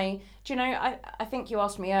one of my, do you know, I think you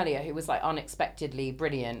asked me earlier who was like unexpectedly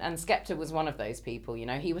brilliant, and Skepta was one of those people, you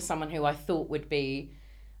know. He was someone who I thought would be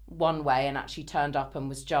one way and actually turned up and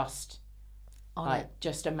was just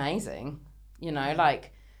just amazing, you know,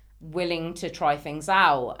 like willing to try things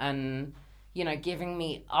out and, you know, giving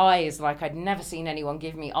me eyes like I'd never seen anyone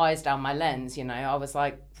give me eyes down my lens, you know. I was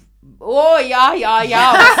like, "Oh, yeah. I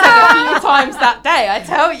said it a few times that day, I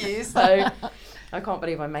tell you." So I can't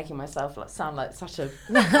believe I'm making myself sound like such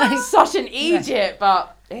an idiot,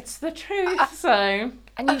 but it's the truth. So.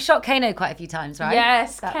 And you shot Kano quite a few times, right?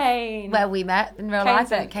 Yes, Kane. Where we met in real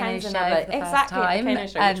life at Kano's show for the first time. Kano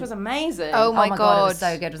show, which was amazing. Oh my God. It was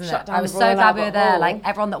so good, wasn't it? I was so glad we were there. Like,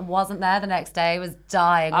 everyone that wasn't there the next day was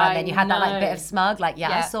dying. And then you had that like bit of smug, like,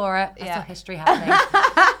 I saw it. I saw history happening.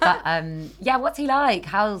 But what's he like?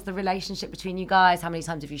 How's the relationship between you guys? How many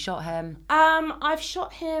times have you shot him? I've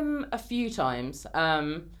shot him a few times.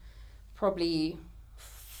 Probably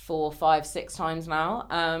 4, 5, 6 times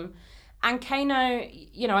now. And Kano,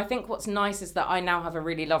 you know, I think what's nice is that I now have a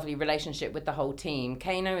really lovely relationship with the whole team.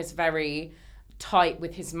 Kano is very tight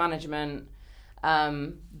with his management.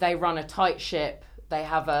 They run a tight ship. They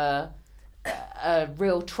have a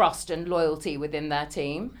real trust and loyalty within their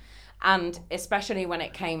team. And especially when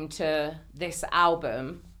it came to this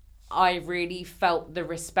album, I really felt the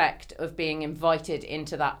respect of being invited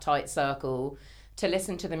into that tight circle to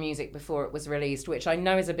listen to the music before it was released, which I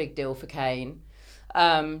know is a big deal for Kane,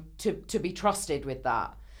 to be trusted with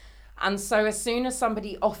that. And so as soon as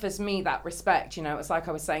somebody offers me that respect, you know, it's like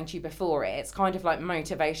I was saying to you before, it's kind of like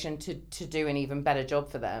motivation to do an even better job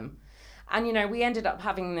for them. And, you know, we ended up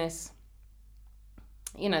having this,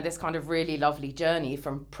 you know, this kind of really lovely journey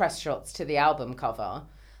from press shots to the album cover,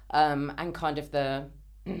 and kind of the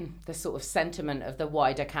sort of sentiment of the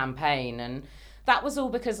wider campaign. And that was all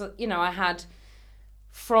because, you know, I had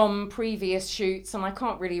from previous shoots, and I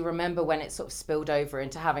can't really remember when it sort of spilled over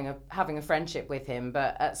into having a friendship with him,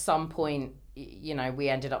 but at some point, you know, we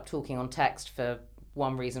ended up talking on text for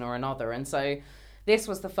one reason or another. And so this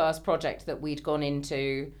was the first project that we'd gone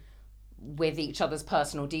into with each other's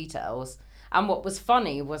personal details. And what was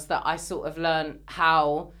funny was that I sort of learned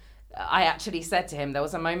how I actually said to him, there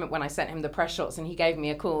was a moment when I sent him the press shots and he gave me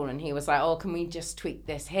a call and he was like, oh, can we just tweak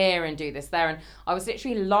this here and do this there? And I was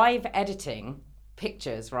literally live editing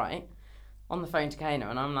pictures, right, on the phone to Kane,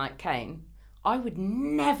 and I'm like, Kane, I would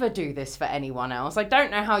never do this for anyone else. I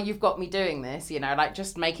don't know how you've got me doing this, you know, like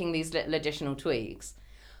just making these little additional tweaks.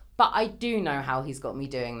 But I do know how he's got me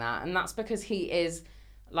doing that. And that's because he is,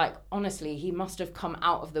 like, honestly, he must have come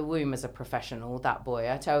out of the womb as a professional, that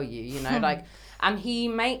boy, I tell you, you know, like, and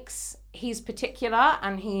he's particular,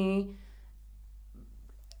 and he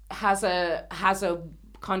has a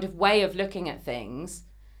kind of way of looking at things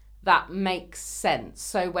that makes sense.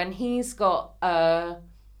 So when he's got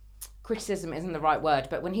criticism isn't the right word,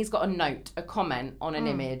 but when he's got a note, a comment on an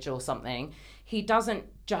image or something, he doesn't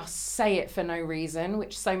just say it for no reason,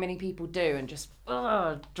 which so many people do and just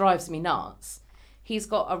drives me nuts. He's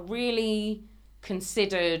got a really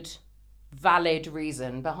considered, valid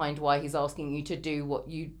reason behind why he's asking you to do what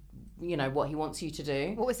you know, what he wants you to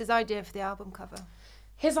do. What was his idea for the album cover?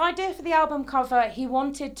 His idea for the album cover, he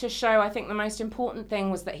wanted to show, I think the most important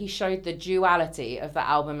thing was that he showed the duality of the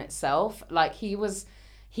album itself. Like he was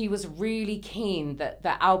really keen that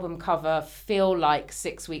the album cover feel like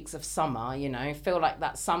 6 weeks of summer, you know, feel like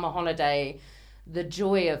that summer holiday, the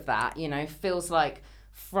joy of that, you know, feels like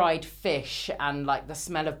fried fish and like the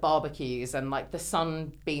smell of barbecues and like the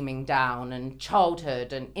sun beaming down and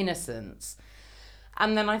childhood and innocence.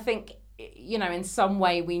 And then I think, you know, in some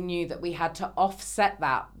way we knew that we had to offset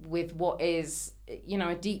that with what is, you know,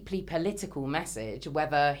 a deeply political message,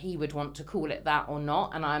 whether he would want to call it that or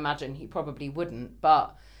not. And I imagine he probably wouldn't,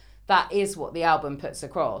 but that is what the album puts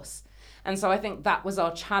across. And so I think that was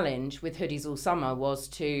our challenge with Hoodies All Summer, was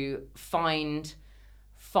to find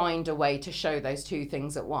a way to show those two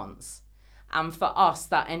things at once. And for us,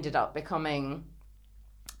 that ended up becoming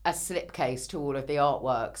a slipcase to all of the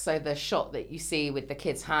artwork. So the shot that you see with the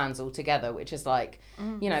kids' hands all together, which is like,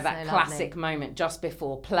 you know, that so classic lovely moment just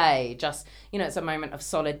before play, just, you know, it's a moment of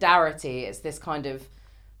solidarity. It's this kind of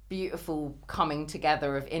beautiful coming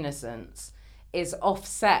together of innocence, is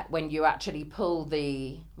offset when you actually pull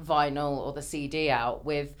the vinyl or the CD out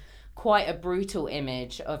with quite a brutal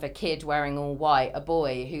image of a kid wearing all white, a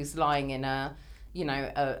boy who's lying in a, you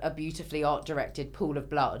know, a beautifully art-directed pool of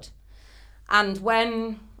blood. And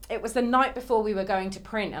when it was the night before we were going to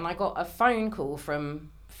print, and I got a phone call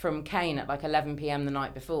from Kane at like 11 p.m. the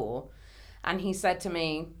night before, and he said to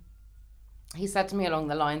me along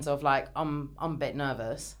the lines of like, I'm a bit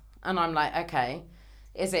nervous. And I'm like, okay,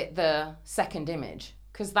 is it the second image?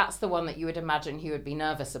 Because that's the one that you would imagine he would be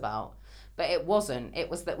nervous about. But it wasn't. It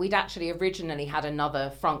was that we'd actually originally had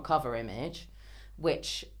another front cover image,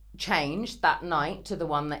 which changed that night to the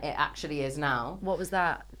one that it actually is now. What was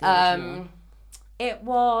that? It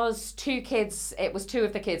was two kids. It was two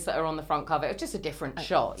of the kids that are on the front cover. It was just a different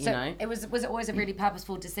shot, you know. Was it always a really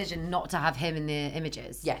purposeful decision not to have him in the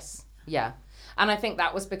images? Yes. Yeah. And I think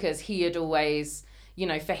that was because he had always, you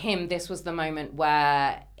know, for him, this was the moment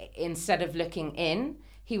where instead of looking in,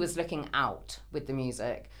 he was looking out with the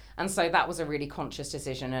music. And so that was a really conscious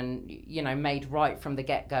decision and, you know, made right from the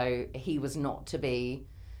get-go. He was not to be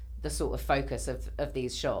the sort of focus of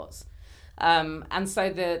these shots. And so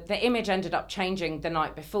the image ended up changing the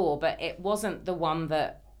night before, but it wasn't the one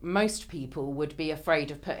that most people would be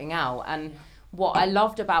afraid of putting out. And what I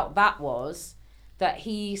loved about that was that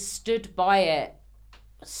he stood by it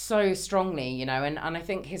so strongly, you know, and I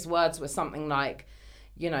think his words were something like,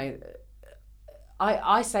 you know,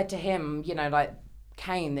 I said to him, you know, like,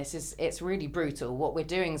 Kane, it's really brutal. What we're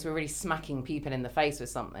doing is we're really smacking people in the face with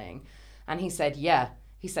something. And he said, yeah,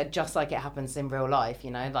 he said, just like it happens in real life,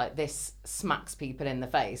 you know, like this smacks people in the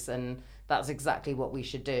face, and that's exactly what we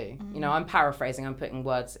should do. You know, I'm paraphrasing, I'm putting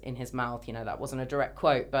words in his mouth, you know, that wasn't a direct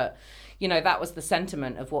quote, but, you know, that was the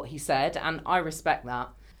sentiment of what he said, and I respect that.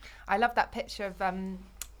 I love that picture of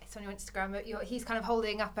it's on your Instagram, but he's kind of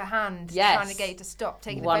holding up a hand, Yes. trying to get you to stop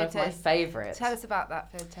taking One the of photos. my favourites. Tell us about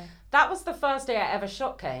that photo. That was the first day I ever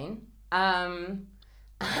shot Kane, and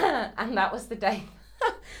that was the day.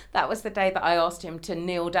 That was the day that I asked him to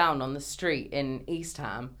kneel down on the street in East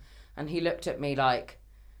Ham, and he looked at me like.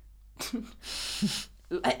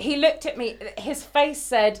 He looked at me. His face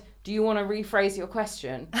said, "Do you want to rephrase your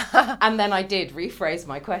question?" And then I did rephrase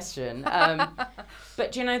my question.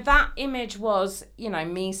 But you know, that image was, you know,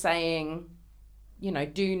 me saying, you know,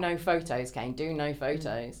 do no photos, Kane, do no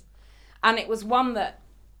photos, and it was one that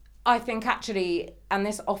I think actually, and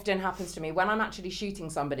this often happens to me when I'm actually shooting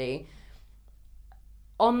somebody.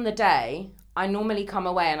 On the day, I normally come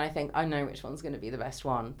away and I think, I know which one's going to be the best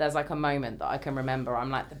one. There's like a moment that I can remember.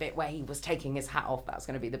 I'm like, the bit where he was taking his hat off, that's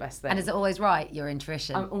going to be the best thing. And is it always right, your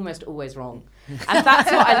intuition? I'm almost always wrong. And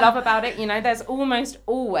that's what I love about it. You know, there's almost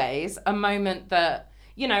always a moment that,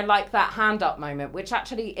 you know, like that hand up moment, which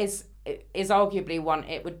actually is arguably one,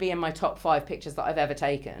 it would be in my top 5 pictures that I've ever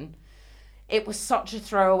taken. It was such a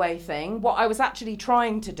throwaway thing. What I was actually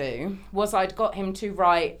trying to do was I'd got him to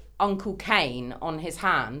write Uncle Kane on his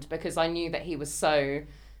hand because I knew that he was so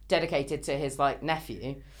dedicated to his like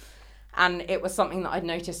nephew, and it was something that I'd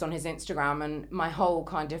noticed on his Instagram. And my whole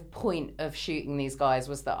kind of point of shooting these guys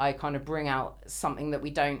was that I kind of bring out something that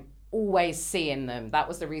we don't always see in them. That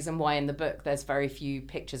was the reason why in the book there's very few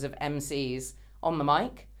pictures of MCs on the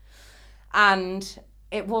mic, and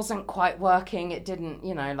it wasn't quite working. It didn't,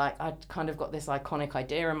 you know, like I'd kind of got this iconic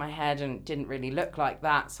idea in my head and it didn't really look like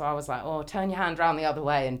that. So I was like, oh, turn your hand around the other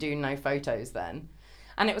way and do no photos then.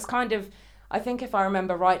 And it was kind of, I think if I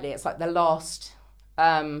remember rightly, it's like the last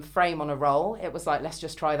frame on a roll. It was like, let's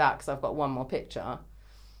just try that because I've got one more picture.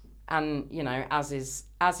 And, you know, as is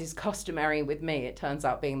customary with me, it turns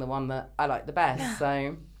out being the one that I like the best.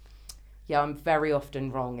 So yeah, I'm very often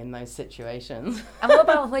wrong in those situations. And what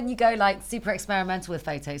about when you go like super experimental with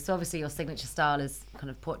photos? So obviously your signature style is kind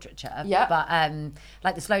of portraiture. Yeah. But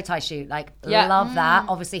like the slow tie shoot, like Yeah. love that.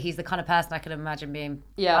 Obviously he's the kind of person I can imagine being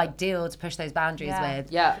ideal to push those boundaries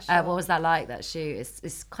with. Yeah. What was that like, that shoot?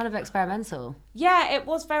 It's kind of experimental. Yeah, it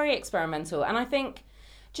was very experimental. And I think,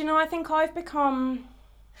 do you know, I think I've become...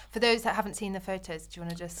 For those that haven't seen the photos, do you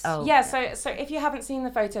want to just... Yeah, so if you haven't seen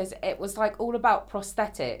the photos, it was like all about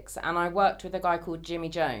prosthetics, and I worked with a guy called Jimmy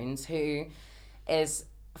Jones who is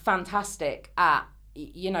fantastic at,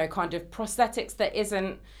 you know, kind of prosthetics that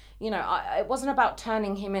isn't, you know, it wasn't about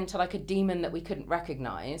turning him into like a demon that we couldn't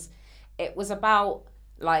recognise. It was about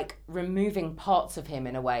like removing parts of him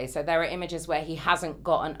in a way. So there are images where he hasn't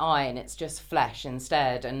got an eye and it's just flesh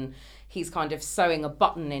instead, and he's kind of sewing a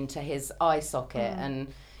button into his eye socket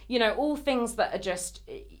and, you know, all things that are just,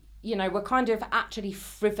 you know, were kind of actually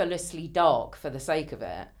frivolously dark for the sake of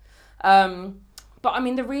it. But I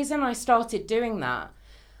mean, the reason I started doing that,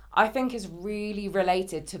 I think is really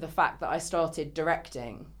related to the fact that I started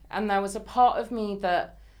directing. And there was a part of me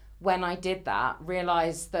that when I did that,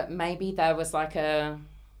 realised that maybe there was like I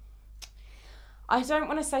don't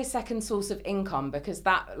want to say second source of income because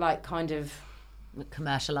that like kind of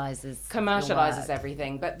commercializes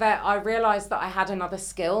everything, but there I realized that I had another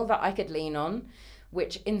skill that I could lean on,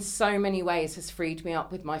 which in so many ways has freed me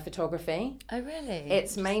up with my photography. Oh really?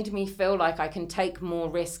 It's made me feel like I can take more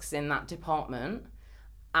risks in that department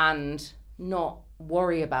and not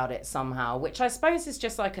worry about it somehow, which I suppose is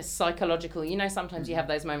just like a psychological, you know, sometimes you have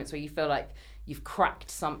those moments where you feel like you've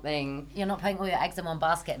cracked something. You're not putting all your eggs in one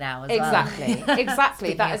basket now as exactly well.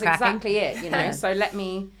 Exactly that is cracking. exactly it, you know. So let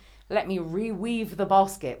me reweave the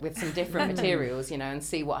basket with some different materials, you know, and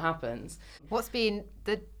see what happens. What's been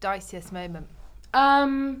the diciest moment?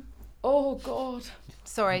 Oh God.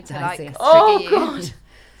 Sorry to Diciest. trigger Oh you.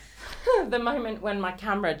 God. The moment when my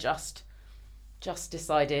camera just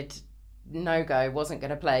decided no go, wasn't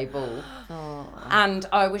going to play ball. And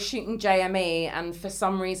I was shooting JME, and for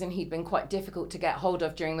some reason he'd been quite difficult to get hold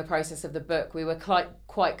of during the process of the book. We were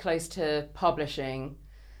quite close to publishing,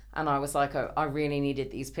 and I was like, oh, I really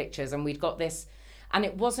needed these pictures. And we'd got this, and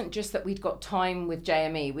it wasn't just that we'd got time with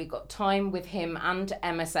JME, we got time with him and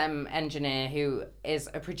MSM Engineer, who is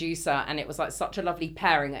a producer, and it was like such a lovely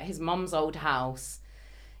pairing at his mum's old house.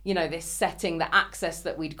 You know, this setting, the access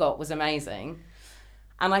that we'd got was amazing.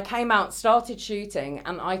 And I came out, started shooting,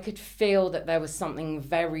 and I could feel that there was something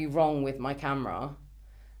very wrong with my camera.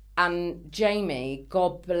 And Jamie,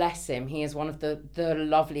 God bless him, he is one of the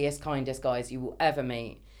loveliest, kindest guys you will ever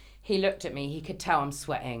meet. he looked at me. He could tell I'm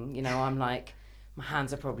sweating. You know, I'm like, my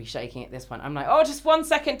hands are probably shaking at this point. I'm like, oh, just 1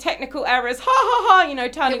 second, technical errors. Ha ha ha. You know,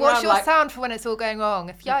 turning What's around your like, sound for when it's all going wrong?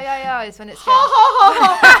 If yeah is when it's ha ha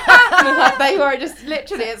ha ha. And like, they were just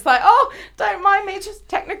literally, it's like, oh, don't mind me, just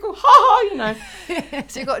technical, ha ha, you know.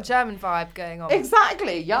 So you've got a German vibe going on.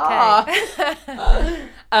 Exactly, yeah. Okay.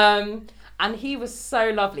 And he was so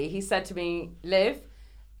lovely. He said to me, Liv,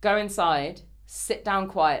 go inside, sit down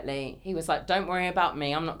quietly. He was like, don't worry about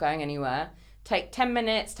me, I'm not going anywhere. Take 10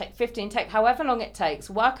 minutes, take 15, take however long it takes,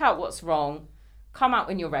 work out what's wrong, come out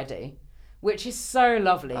when you're ready, which is so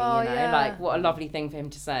lovely, Oh, you know, yeah. like what a lovely thing for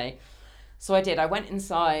him to say. So I did, I went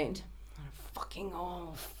inside,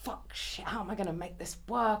 oh, fuck, shit, how am I going to make this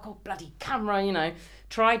work? Oh, bloody camera, you know,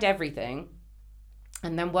 tried everything.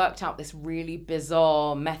 And then worked out this really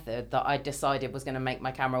bizarre method that I decided was going to make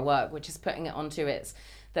my camera work, which is putting it onto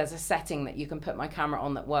there's a setting that you can put my camera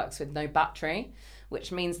on that works with no battery,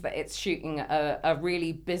 which means that it's shooting a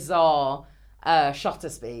really bizarre shutter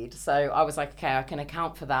speed. So I was like, okay, I can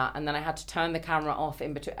account for that. And then I had to turn the camera off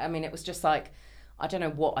in between. I mean, it was just like, I don't know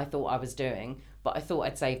what I thought I was doing, but I thought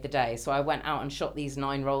I'd save the day. So I went out and shot these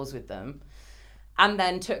 9 rolls with them and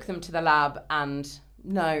then took them to the lab, and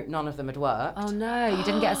no, none of them had worked. Oh no, you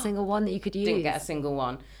didn't get a single one that you could use? Didn't get a single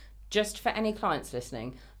one. Just for any clients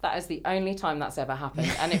listening, that is the only time that's ever happened.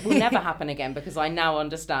 And it will never happen again because I now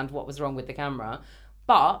understand what was wrong with the camera.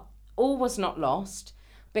 But all was not lost,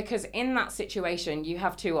 because in that situation, you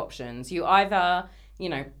have 2 options. You either, you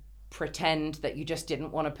know, pretend that you just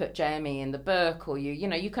didn't want to put Jamie in the book, or you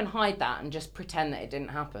know, you can hide that and just pretend that it didn't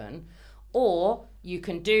happen. Or you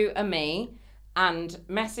can do a me and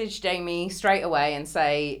message Jamie straight away and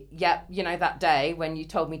say, yep, you know, that day when you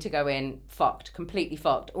told me to go in, fucked, completely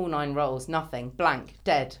fucked, all 9 rolls, nothing, blank,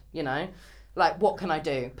 dead, you know, like, what can I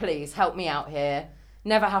do? Please help me out here.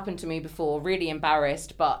 Never happened to me before, really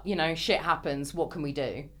embarrassed, but, you know, shit happens, what can we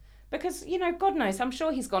do? Because, you know, God knows, I'm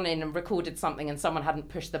sure he's gone in and recorded something and someone hadn't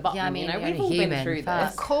pushed the button. Yeah, I mean, you know, you're we've all only been human through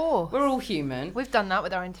first. this. Of course. We're all human. We've done that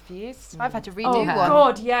with our interviews. I've had to redo Oh, one.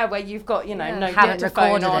 God, yeah, where you've got, you know, Yeah. no Haven't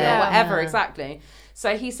dictaphone recorded on it. or whatever, Yeah. exactly.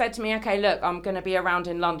 So he said to me, okay, look, I'm going to be around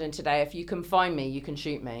in London today. If you can find me, you can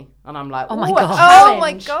shoot me. And I'm like, Oh my "Ooh, a God." Oh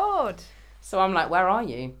my challenge." God. So I'm like, where are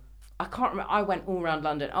you? I can't remember. I went all around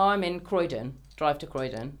London. Oh, I'm in Croydon. Drive to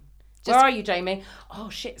Croydon. Where are you, Jamie? Oh,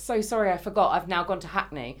 shit, so sorry, I forgot. I've now gone to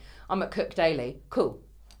Hackney. I'm at Cook Daily. Cool.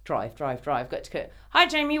 Drive. Got to Cook. Hi,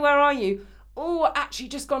 Jamie, where are you? Oh, actually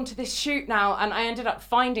just gone to this shoot now. And I ended up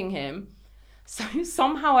finding him. So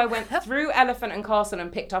somehow I went through Elephant and Castle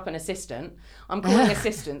and picked up an assistant. I'm calling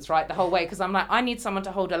assistants, right, the whole way, because I'm like, I need someone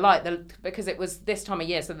to hold a light, because it was this time of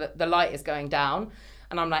year, so the light is going down.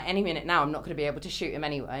 And I'm like, any minute now, I'm not going to be able to shoot him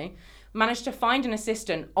anyway. Managed to find an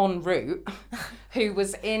assistant en route who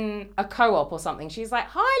was in a co-op or something. She's like,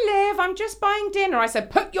 hi, Liv, I'm just buying dinner. I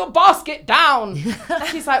said, put your basket down.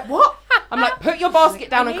 She's like, what? I'm like, put your basket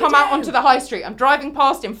down and come out onto the high street. I'm driving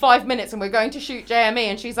past in 5 minutes and we're going to shoot JME.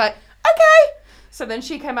 And she's like, okay. So then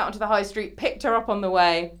she came out onto the high street, picked her up on the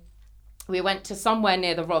way. We went to somewhere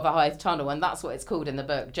near the Rotherhithe Tunnel, and that's what it's called in the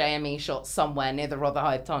book. JME shot somewhere near the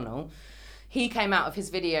Rotherhithe Tunnel. He came out of his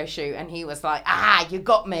video shoot and he was like, you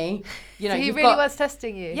got me. You know, So he you've really got... was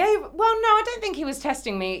testing you. Yeah, well, no, I don't think he was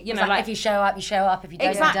testing me. You know, Like, if you show up, you show up. If you don't,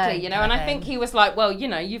 exactly, you don't. you know. And I think he was like, well, you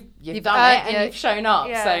know, you've done earned it and it. you've shown up.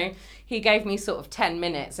 Yeah. So he gave me sort of 10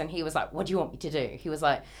 minutes and he was like, what do you want me to do? He was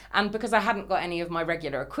like, and because I hadn't got any of my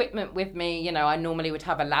regular equipment with me, you know, I normally would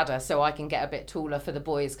have a ladder so I can get a bit taller for the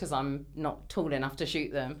boys because I'm not tall enough to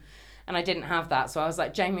shoot them. And I didn't have that. So I was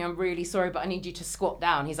like, Jamie, I'm really sorry, but I need you to squat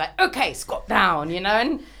down. He's like, okay, squat down, you know.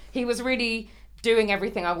 And he was really doing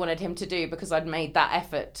everything I wanted him to do because I'd made that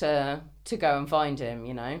effort to go and find him,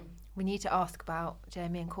 you know. We need to ask about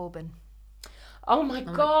Jamie and Corbin. Oh my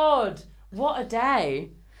God, what a day.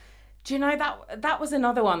 Do you know, that was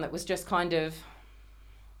another one that was just kind of...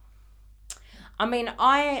 I mean,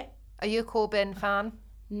 Are you a Corbin fan?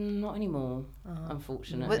 Not anymore,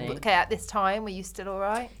 unfortunately. Okay, at this time, were you still all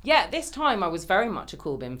right? Yeah, this time I was very much a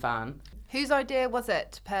Corbin fan. Whose idea was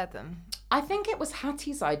it to pair them? I think it was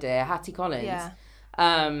Hattie's idea, Hattie Collins,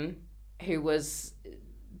 Yeah. who was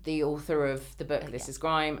the author of the book This Is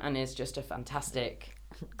Grime and is just a fantastic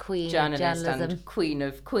Queen of journalist journalism. and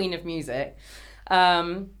queen of music.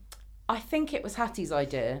 I think it was Hattie's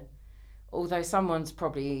idea. Although someone's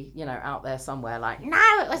probably, you know, out there somewhere like,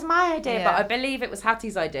 no, it was my idea. Yeah. But I believe it was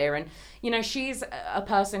Hattie's idea. And, you know, she's a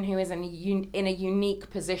person who is in a unique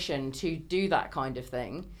position to do that kind of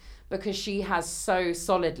thing because she has so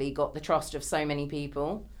solidly got the trust of so many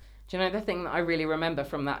people. Do you know, the thing that I really remember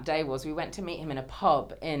from that day was we went to meet him in a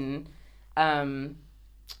pub in,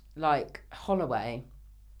 like, Holloway.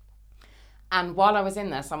 And while I was in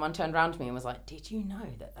there, someone turned around to me and was like, did you know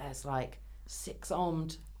that there's like 6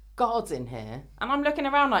 armed guards in here? And I'm looking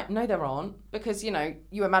around like, no, there aren't. Because, you know,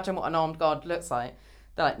 you imagine what an armed guard looks like.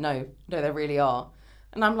 They're like, no, there really are.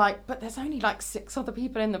 And I'm like, but there's only like 6 other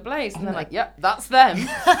people in the place. And they're like, yep, that's them.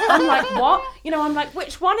 I'm like, what? You know, I'm like,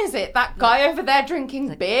 which one is it? That guy over there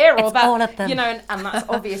drinking beer? Or it's that, all of them. you know, and that's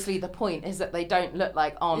obviously the point, is that they don't look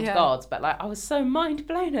like armed guards. But like, I was so mind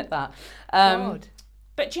blown at that.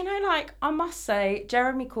 But you know, like, I must say,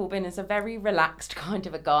 Jeremy Corbyn is a very relaxed kind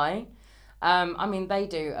of a guy. I mean, they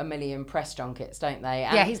do a million press junkets, don't they?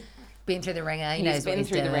 And he's been through the ringer. He knows what he's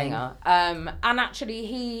doing. the ringer. And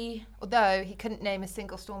actually, Although he couldn't name a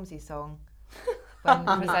single Stormzy song when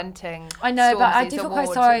presenting. I know, but I Stormzy's do feel quite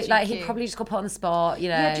awards sorry. at Like, GQ. he probably just got put on the spot, you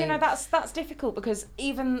know. yeah, do you know, that's difficult, because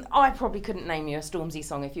even I probably couldn't name you a Stormzy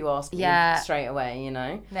song if you asked me straight away, you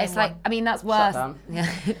know. Name It's like, one. I mean, that's Shut worse. down.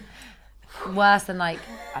 Worse than like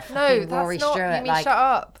a No, fucking that's Rory not. Stewart. You mean Like, shut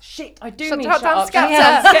up. Shit, I do Shut mean down shut up. Skepta.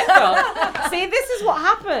 Yeah, Skepta. See, this is what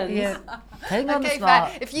happens. putting on the Okay,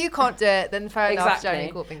 spot. fair. If you can't do it, then fair enough.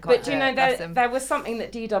 Jeremy Corbyn can't But do do you know, it. Bless him. there was something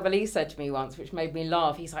that DWE said to me once, which made me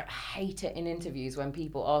laugh. He's like, I hate it in interviews when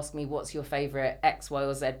people ask me, what's your favourite X, Y,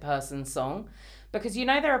 or Z person's song? Because, you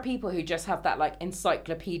know, there are people who just have that, like,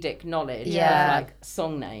 encyclopedic knowledge of, like,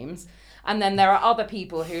 song names. And then there are other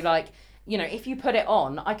people who, like, you know, if you put it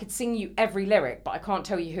on, I could sing you every lyric, but I can't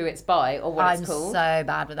tell you who it's by or what it's called. I'm so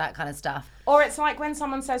bad with that kind of stuff. Or it's like when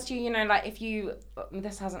someone says to you, you know, like, if you,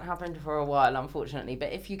 this hasn't happened for a while, unfortunately,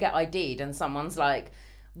 but if you get ID'd and someone's like,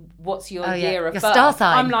 what's your year of your birth? star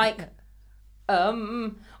sign. I'm like,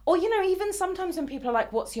 or, you know, even sometimes when people are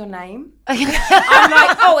like, what's your name? I'm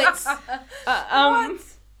like, oh, it's,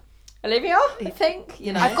 Olivia, I think,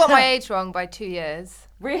 you know. I've got my age wrong by 2 years.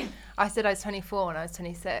 Really? I said I was 24 when I was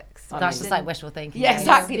 26. That's just like wishful thinking. Yeah,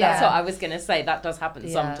 exactly. Yeah. That's what I was going to say. That does happen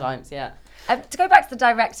sometimes, yeah. To go back to the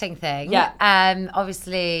directing thing, Yeah.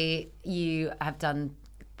 obviously you have done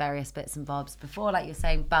various bits and bobs before, like you're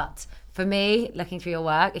saying, but for me, looking through your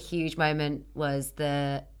work, a huge moment was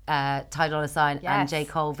the Ty Dolla $ign and Yes. J.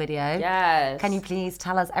 Cole video. Yes. Can you please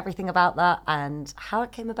tell us everything about that and how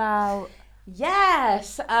it came about?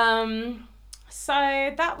 Yes. So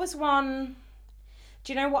that was one.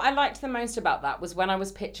 Do you know what I liked the most about that was when I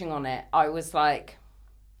was pitching on it, I was like,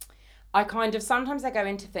 I kind of, sometimes I go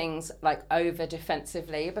into things like over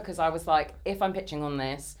defensively, because I was like, if I'm pitching on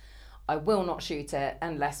this, I will not shoot it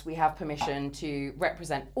unless we have permission to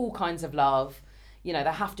represent all kinds of love. You know,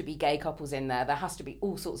 there have to be gay couples in there. There has to be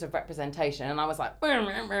all sorts of representation. And I was like,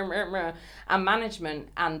 and management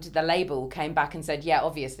and the label came back and said, yeah,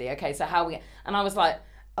 obviously. Okay, so how we, and I was like,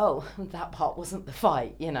 oh, that part wasn't the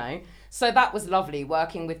fight, you know? So that was lovely,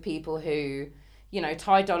 working with people who, you know,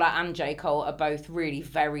 Ty Dolla and J. Cole are both really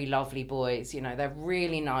very lovely boys. You know, they're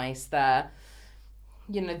really nice. They're,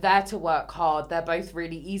 you know, there to work hard. They're both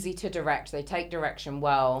really easy to direct. They take direction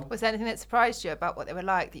well. Was there anything that surprised you about what they were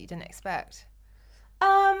like that you didn't expect?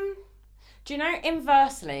 Do you know,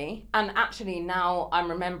 inversely, and actually now I'm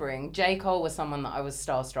remembering, J. Cole was someone that I was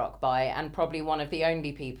starstruck by, and probably one of the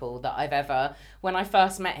only people that I've ever, when I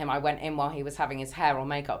first met him, I went in while he was having his hair or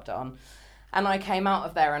makeup done. And I came out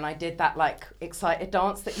of there and I did that like excited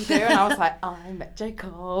dance that you do. And I was like, I met J.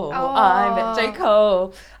 Cole. I met J.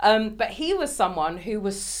 Cole. But he was someone who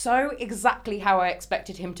was so exactly how I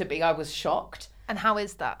expected him to be. I was shocked. And how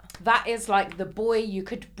is that? That is like the boy you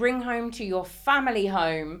could bring home to your family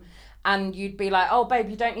home, and you'd be like, oh, babe,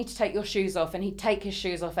 you don't need to take your shoes off. And he'd take his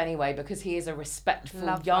shoes off anyway because he is a respectful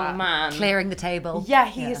Love young that. man. Clearing the table. Yeah,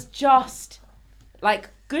 he is just like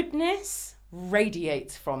goodness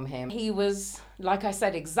radiates from him. He was, like I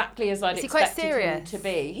said, exactly as I'd Is he quite expected him serious? to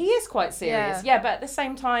be. He is quite serious, Yeah. yeah, but at the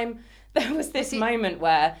same time, there was this moment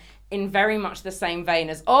where, in very much the same vein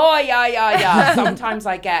as, oh, yeah, sometimes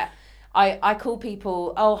I call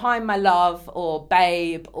people, oh, hi, my love, or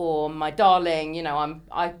babe, or my darling, you know,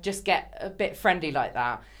 I just get a bit friendly like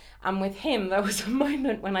that. And with him, there was a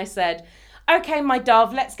moment when I said, okay, my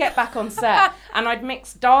dove, let's get back on set. And I'd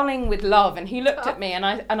mixed darling with love, and he looked at me, and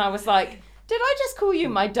I was like, did I just call you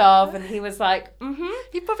my dove? And he was like, mm-hmm.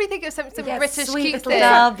 You probably think it was some Yeah, British sweet cute little thing.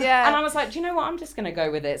 dove. Yeah. And I was like, do you know what? I'm just going to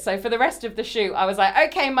go with it. So for the rest of the shoot, I was like,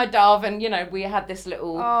 okay, my dove. And, you know, we had this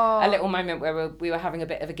little moment where we were having a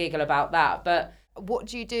bit of a giggle about that. But What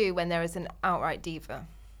do you do when there is an outright diva?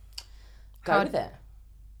 go with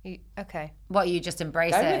it. Okay. What, you just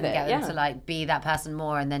embrace Go it with and it, get them yeah. to like be that person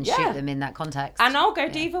more and then Yeah. shoot them in that context. And I'll go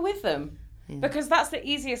diva with them. Because that's the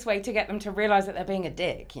easiest way to get them to realise that they're being a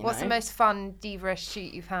dick, you What's know? the most fun diva-ish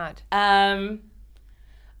shoot you've had? I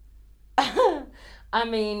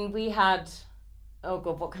mean, we had oh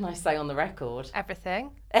God, what can I say on the record?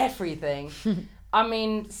 Everything. Everything. I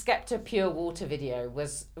mean, Skepta Pure Water video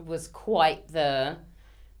was quite the,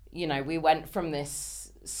 you know, we went from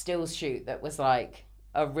this stills shoot that was like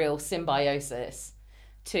a real symbiosis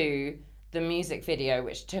to the music video,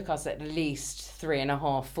 which took us at least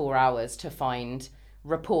 3.5, 4 hours to find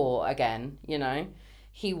rapport again, you know.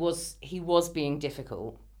 He was being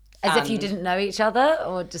difficult. As if you didn't know each other,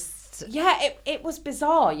 or just... Yeah, it was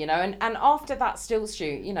bizarre, you know, and after that stills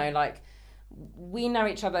shoot, you know, like, we know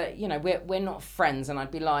each other, you know, we're not friends, and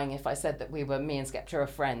I'd be lying if I said that me and Skepta are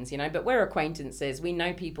friends, you know, but we're acquaintances. We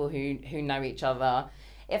know people who know each other.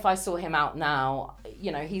 If I saw him out now,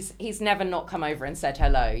 you know, he's never not come over and said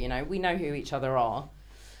hello, you know, we know who each other are.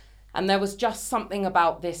 And there was just something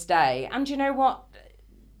about this day. And you know what?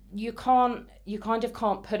 You kind of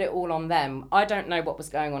can't put it all on them. I don't know what was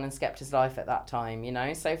going on in Skepta's life at that time, you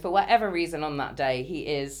know? So for whatever reason on that day, he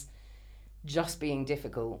is just being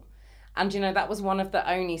difficult. And, you know, that was one of the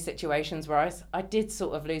only situations where I did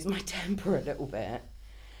sort of lose my temper a little bit.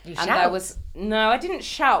 You and shout? No, I didn't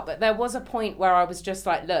shout, but there was a point where I was just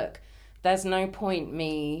like, look, there's no point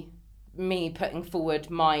me putting forward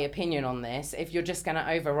my opinion on this if you're just going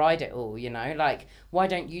to override it all, you know? Like, why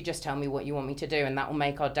don't you just tell me what you want me to do, and that will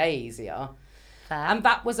make our day easier. Fair. And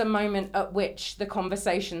that was a moment at which the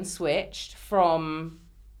conversation switched from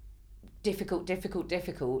difficult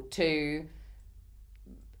to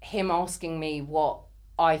him asking me what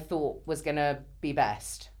I thought was going to be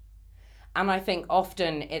best. And I think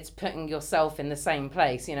often it's putting yourself in the same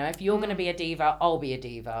place. You know, if you're going to be a diva, I'll be a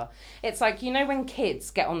diva. It's like, you know, when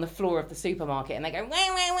kids get on the floor of the supermarket and they go, wah,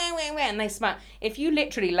 wah, wah, wah, wah, and they smack. If you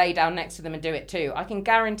literally lay down next to them and do it too, I can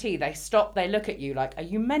guarantee they stop, they look at you like, are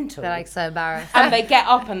you mental? They're like so embarrassed. And they get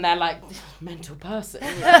up and they're like, mental person,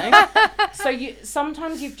 you know? So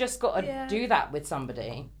sometimes you've just got to do that with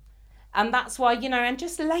somebody. And that's why, you know, and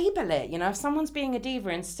just label it, you know, if someone's being a diva,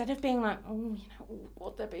 instead of being like, oh, you know,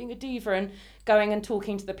 what, they're being a diva, and going and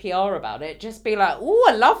talking to the PR about it, just be like, oh,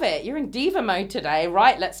 I love it. You're in diva mode today.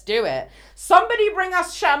 Right, let's do it. Somebody bring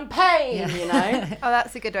us champagne, you know. Oh,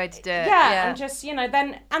 that's a good way to do it. Yeah, and just, you know,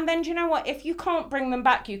 then do you know what? If you can't bring them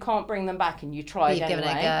back, you can't bring them back, and you try You've again. given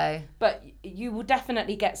it a go. But you will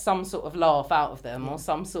definitely get some sort of laugh out of them, or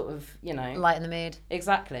some sort of, you know. Lighten the mood.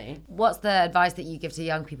 Exactly. What's the advice that you give to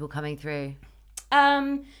young people coming through?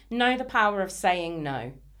 Know the power of saying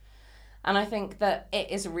no. And I think that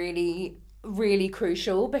it is really, really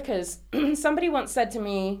crucial, because somebody once said to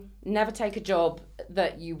me, never take a job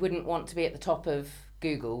that you wouldn't want to be at the top of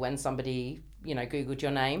Google when somebody, you know, Googled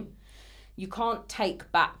your name. You can't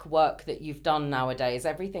take back work that you've done nowadays.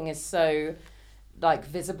 Everything is so, like,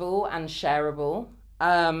 visible and shareable.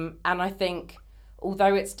 And I think,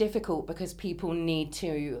 although it's difficult because people need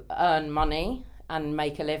to earn money and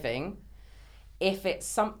make a living, if it's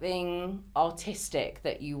something artistic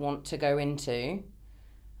that you want to go into,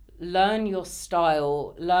 learn your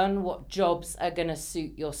style, learn what jobs are going to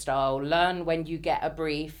suit your style, learn when you get a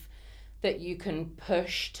brief that you can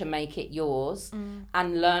push to make it yours,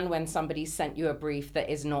 and learn when somebody sent you a brief that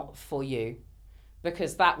is not for you,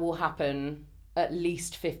 because that will happen at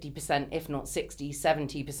least 50%, if not 60,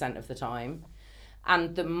 70% of the time.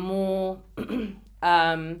 And the more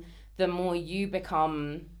you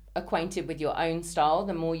become acquainted with your own style,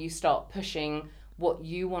 the more you start pushing what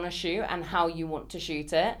you want to shoot and how you want to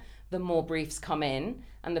shoot it, the more briefs come in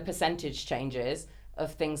and the percentage changes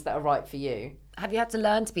of things that are right for you. Have you had to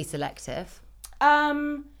learn to be selective?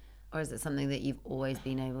 Or is it something that you've always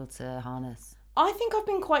been able to harness? I think I've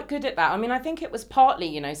been quite good at that. I mean, I think it was partly,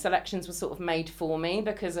 you know, selections were sort of made for me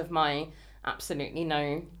because of my absolutely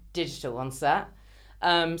no digital on set.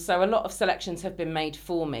 So a lot of selections have been made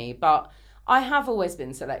for me, but I have always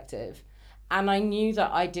been selective, and I knew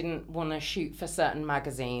that I didn't want to shoot for certain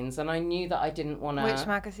magazines, and I knew that I didn't want to... Which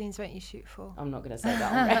magazines won't you shoot for? I'm not going to say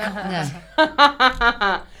that on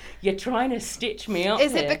record. You're trying to stitch me up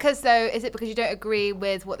Is here. it because you don't agree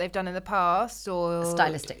with what they've done in the past, or...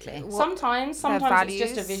 Stylistically? Sometimes it's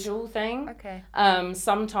just a visual thing. Okay.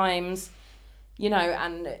 Sometimes, you know,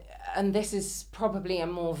 and this is probably a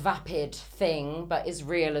more vapid thing, but is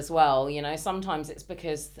real as well. You know, sometimes it's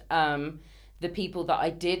because the people that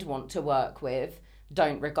I did want to work with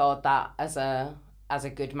don't regard that as a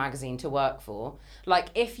good magazine to work for. Like,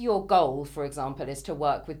 if your goal, for example, is to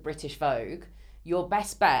work with British Vogue, your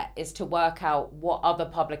best bet is to work out what other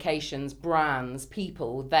publications, brands,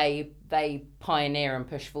 people they pioneer and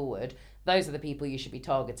push forward. Those are the people you should be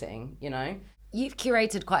targeting, you know? You've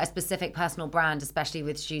curated quite a specific personal brand, especially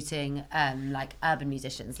with shooting like urban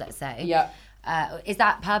musicians, let's say. Yeah. Is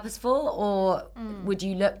that purposeful, or would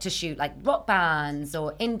you look to shoot like rock bands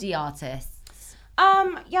or indie artists?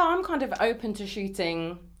 Yeah, I'm kind of open to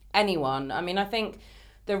shooting anyone. I mean, I think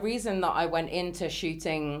the reason that I went into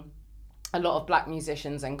shooting a lot of black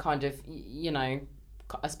musicians and kind of, you know,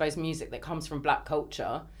 I suppose music that comes from black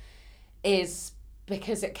culture is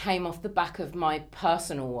because it came off the back of my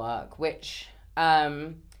personal work, which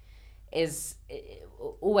is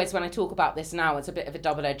always, when I talk about this now, it's a bit of a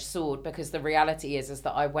double-edged sword, because the reality is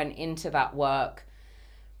that I went into that work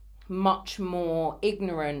much more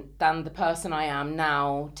ignorant than the person I am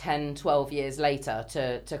now 10, 12 years later,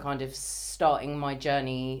 to kind of starting my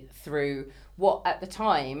journey through what at the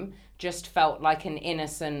time just felt like an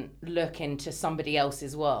innocent look into somebody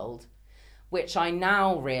else's world, which I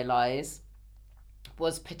now realise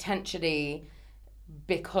was potentially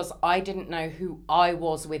because I didn't know who I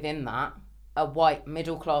was within that, a white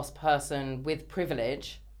middle-class person with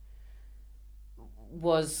privilege,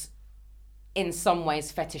 was in some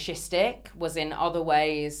ways fetishistic, was in other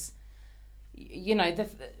ways, you know,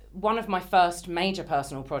 one of my first major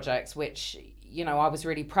personal projects, which, you know, I was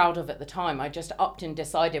really proud of at the time. I just upped and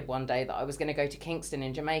decided one day that I was going to go to Kingston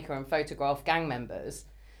in Jamaica and photograph gang members.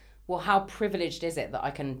 Well, how privileged is it that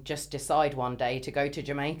I can just decide one day to go to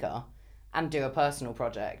Jamaica and do a personal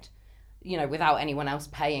project, you know, without anyone else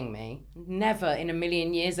paying me? Never in a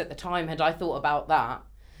million years at the time had I thought about that.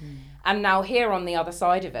 And now here on the other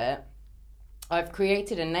side of it, I've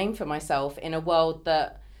created a name for myself in a world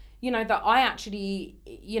that, you know, that I actually,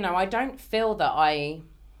 you know, I don't feel that I,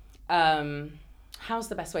 how's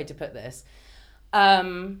the best way to put this? I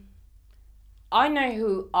know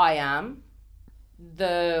who I am.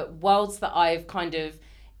 The worlds that I've kind of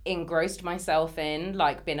engrossed myself in,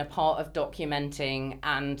 like been a part of documenting,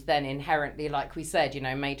 and then inherently, like we said, you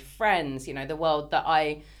know, made friends, you know, the world that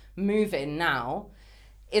I move in now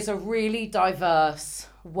is a really diverse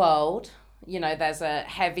world. You know, there's a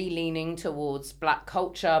heavy leaning towards black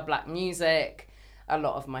culture, black music. A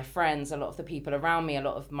lot of my friends, a lot of the people around me, a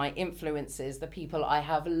lot of my influences, the people I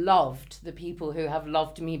have loved, the people who have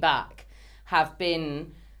loved me back, have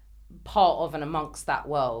been part of and amongst that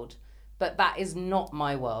world. But that is not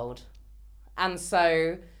my world. And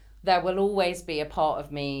so there will always be a part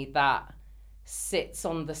of me that sits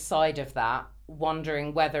on the side of that,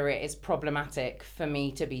 wondering whether it is problematic for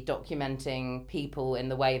me to be documenting people in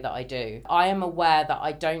the way that I do. I am aware that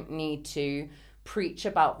I don't need to preach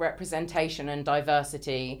about representation and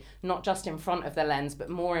diversity, not just in front of the lens, but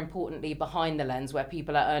more importantly behind the lens, where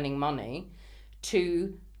people are earning money,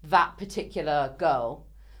 to that particular girl.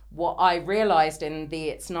 What I realised in the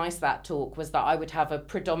It's Nice That talk was that I would have a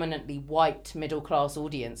predominantly white middle-class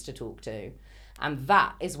audience to talk to. And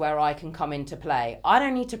that is where I can come into play. I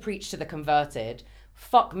don't need to preach to the converted.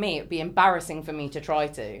 Fuck me, it'd be embarrassing for me to try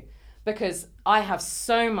to. Because I have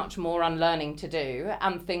so much more unlearning to do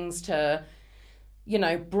and things to, you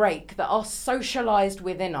know, break that are socialised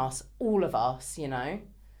within us, all of us, you know,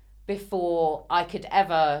 before I could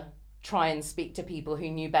ever try and speak to people who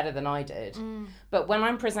knew better than I did. But when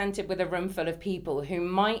I'm presented with a room full of people who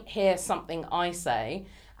might hear something I say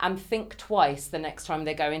and think twice the next time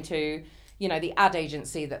they go into, you know, the ad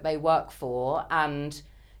agency that they work for, and,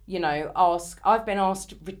 you know, I've been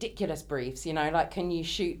asked ridiculous briefs, you know, like, can you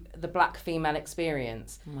shoot the black female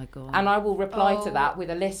experience? Oh my God. And I will reply to that with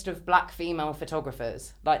a list of black female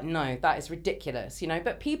photographers. Like, no, that is ridiculous, you know,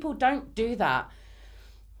 but people don't do that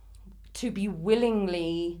to be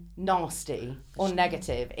willingly nasty or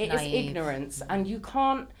negative. It is ignorance, and you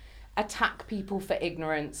can't attack people for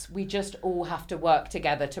ignorance. We just all have to work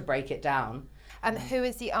together to break it down. And who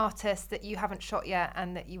is the artist that you haven't shot yet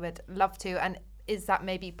and that you would love to? And is that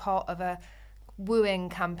maybe part of a wooing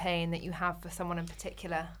campaign that you have for someone in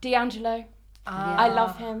particular? D'Angelo. I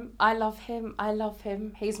love him. I love him. I love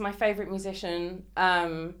him. He's my favourite musician.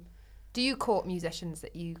 Do you court musicians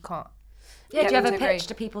that you can't? Yeah, do you them ever to agree? pitch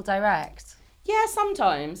to people direct? Yeah,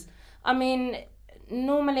 sometimes. I mean,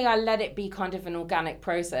 normally I let it be kind of an organic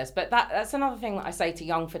process, but that's another thing that I say to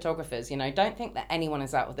young photographers, you know, don't think that anyone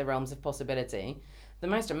is out of the realms of possibility. The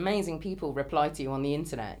most amazing people reply to you on the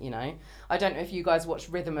internet, you know. I don't know if you guys watch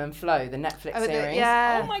Rhythm and Flow, the Netflix series.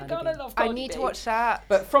 yeah. Oh my God, I love I Cardi need B. to watch that.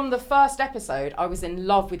 But from the first episode, I was in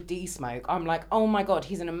love with D-Smoke. I'm like, oh my God,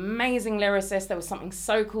 he's an amazing lyricist. There was something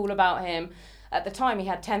so cool about him. At the time, he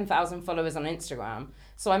had 10,000 followers on Instagram.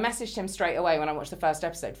 So I messaged him straight away when I watched the first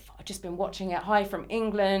episode. I've just been watching it. Hi from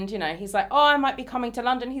England. You know, he's like, oh, I might be coming to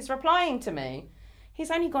London. He's replying to me. He's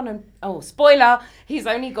only gone and, spoiler, he's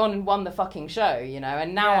only gone and won the fucking show, you know.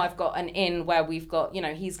 And now I've got an in where we've got, you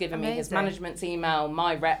know, he's given me his management's email.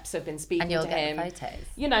 My reps have been speaking And you'll to get him. the photos.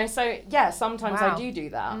 You know, so yeah, sometimes I do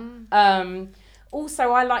that.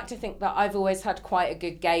 Also, I like to think that I've always had quite a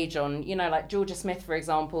good gauge on, you know, like Georgia Smith, for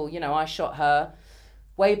example, you know, I shot her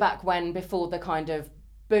way back when, before the kind of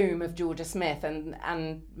boom of Georgia Smith,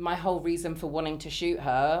 and my whole reason for wanting to shoot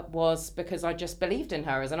her was because I just believed in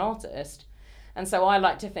her as an artist. And so I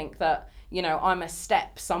like to think that, you know, I'm a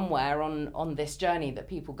step somewhere on this journey that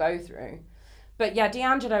people go through. But yeah,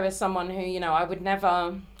 D'Angelo is someone who, you know, I would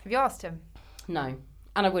never... Have you asked him? No,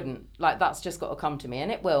 and I wouldn't. Like, that's just got to come to me,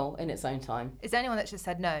 and it will in its own time. Is there anyone that just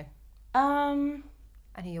said no? And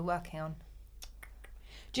who you're working on?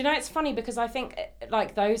 Do you know, it's funny because I think,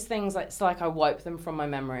 like, those things, it's like I wipe them from my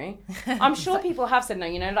memory. I'm sure people have said no,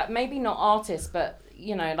 you know, like, maybe not artists, but,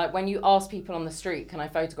 you know, like, when you ask people on the street, can I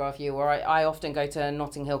photograph you? Or I often go to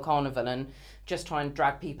Notting Hill Carnival and just try and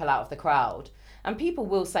drag people out of the crowd. And people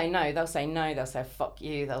will say no. They'll say no. They'll say, fuck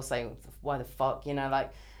you. They'll say, why the fuck? You know,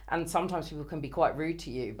 like, and sometimes people can be quite rude to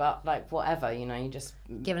you, but, like, whatever, you know, you just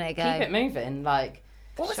giving it a go. Keep it moving. Like,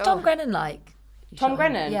 what was Tom Grennan like? Tom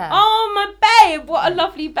Grennan? Yeah. Oh, my babe. What a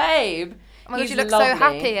lovely babe. Oh my God, you look so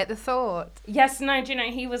happy at the thought. Yes, no, do you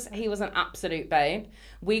know, he was an absolute babe.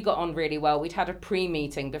 We got on really well. We'd had a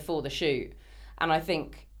pre-meeting before the shoot. And I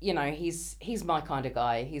think, you know, he's my kind of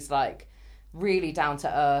guy. He's like really down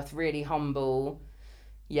to earth, really humble.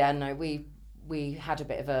 Yeah, no, we had a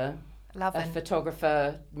bit of a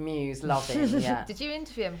photographer muse loving, yeah. Did you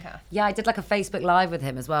interview him, Kath? Yeah, I did like a Facebook Live with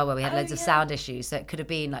him as well, where we had loads of sound issues, so it could have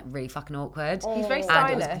been like really fucking awkward. He's very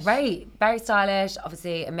stylish. And it was great, very stylish,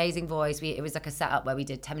 obviously amazing voice. It was like a setup where we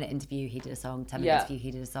did 10-minute interview, he did a song, 10-minute interview,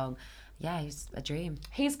 he did a song. Yeah, he's a dream.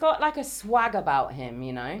 He's got like a swag about him,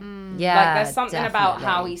 you know? Yeah, like there's something definitely about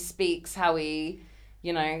how he speaks, how he...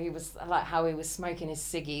 You know, he was like how he was smoking his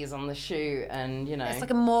ciggies on the shoot, and you know, it's like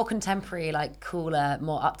a more contemporary, like cooler,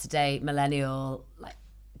 more up to date, millennial, like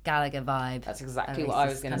Gallagher vibe. That's exactly what I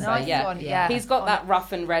was going to say. Nice Yeah, he's got that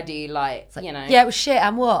rough and ready, like you know. Yeah, it was shit.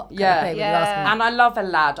 And what? Yeah. And I love a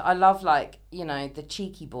lad. I love like you know the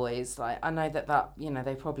cheeky boys. Like I know that you know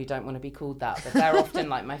they probably don't want to be called that, but they're often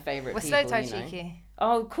like my favourite people. Was Slow-Toe you know? cheeky?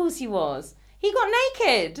 Oh, of course he was. He got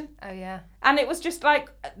naked. Oh, yeah. And it was just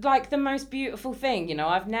like the most beautiful thing, you know.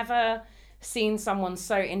 I've never seen someone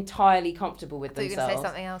so entirely comfortable with themselves. I thought you were going to say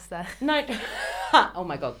something else there. No. Oh,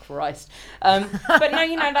 my God, Christ. But no,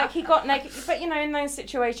 you know, like he got naked. But, you know, in those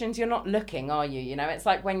situations, you're not looking, are you? You know, it's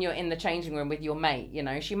like when you're in the changing room with your mate, you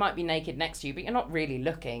know. She might be naked next to you, but you're not really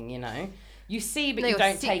looking, you know. You see, but you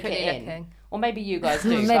don't take it in. Looking. Or maybe you guys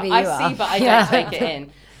do. Maybe but you I are. see, but I don't take it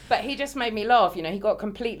in. But he just made me laugh, you know, he got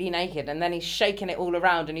completely naked and then he's shaking it all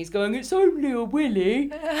around and he's going, it's only a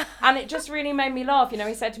willy. And it just really made me laugh, you know,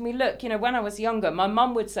 he said to me, look, you know, when I was younger, my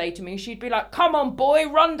mum would say to me, she'd be like, come on, boy,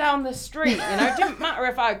 run down the street, you know, it didn't matter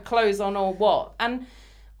if I had clothes on or what. And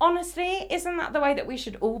honestly, isn't that the way that we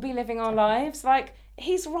should all be living our lives? Like,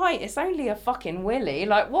 he's right, it's only a fucking willy,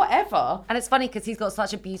 like, whatever. And it's funny because he's got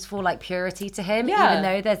such a beautiful, like, purity to him, Yeah. even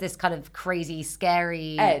though there's this kind of crazy,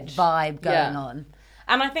 scary Edge. vibe going on.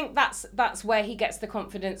 And I think that's where he gets the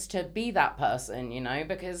confidence to be that person, you know,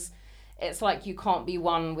 because it's like you can't be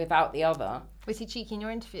one without the other. Was he cheeky in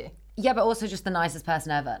your interview? Yeah, but also just the nicest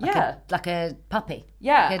person ever. Like a puppy.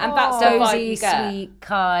 Yeah, like and that's the vibe dozy, you get. sweet,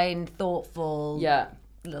 kind, thoughtful. Yeah.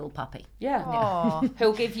 Little puppy. Yeah.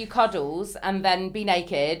 He'll give you cuddles and then be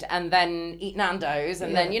naked and then eat Nando's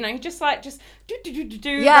and then, you know, just do around the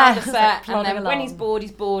set. Like and then when he's bored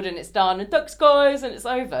and it's done and ducks guys and it's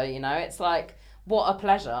over, you know. It's like, what a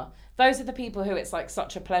pleasure. Those are the people who it's like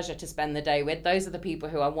such a pleasure to spend the day with. Those are the people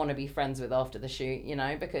who I want to be friends with after the shoot, you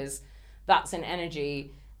know, because that's an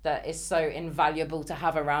energy that is so invaluable to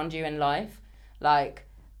have around you in life. Like,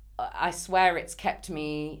 I swear it's kept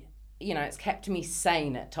me, you know, it's kept me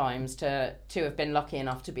sane at times to have been lucky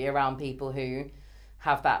enough to be around people who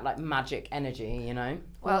have that like magic energy, you know.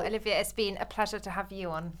 Well, Olivia, it's been a pleasure to have you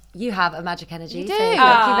on. You have a magic energy. You do. So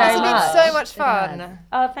thank you very It's much. been so much fun.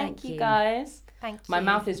 Oh, thank you guys. Thank you. My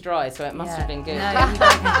mouth is dry, so it must have been good.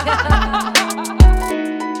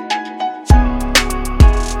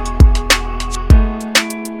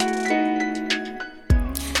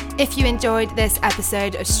 If you enjoyed this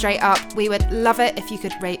episode of Straight Up, we would love it if you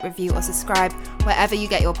could rate, review or subscribe wherever you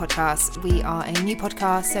get your podcasts. We are a new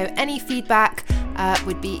podcast, so any feedback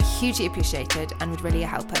would be hugely appreciated and would really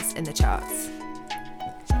help us in the charts.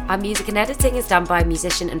 Our music and editing is done by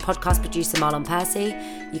musician and podcast producer Marlon Percy.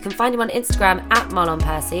 You can find him on Instagram at Marlon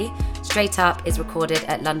Percy. Straight Up is recorded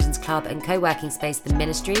at London's club and co-working space The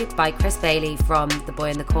Ministry by Chris Bailey from The Boy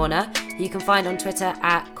in the Corner, who you can find on Twitter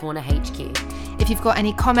at CornerHQ. If you've got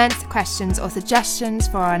any comments, questions or suggestions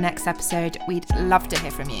for our next episode, we'd love to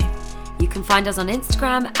hear from you. You can find us on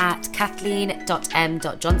Instagram at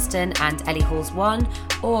kathleen.m.johnston and Ellie Halls1,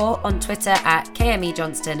 or on Twitter at KME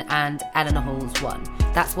Johnston and Eleanor Halls1.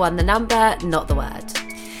 That's one, the number, not the word.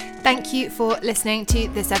 Thank you for listening to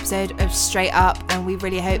this episode of Straight Up, and we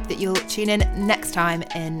really hope that you'll tune in next time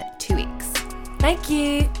in 2 weeks. Thank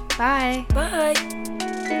you. Bye. Bye.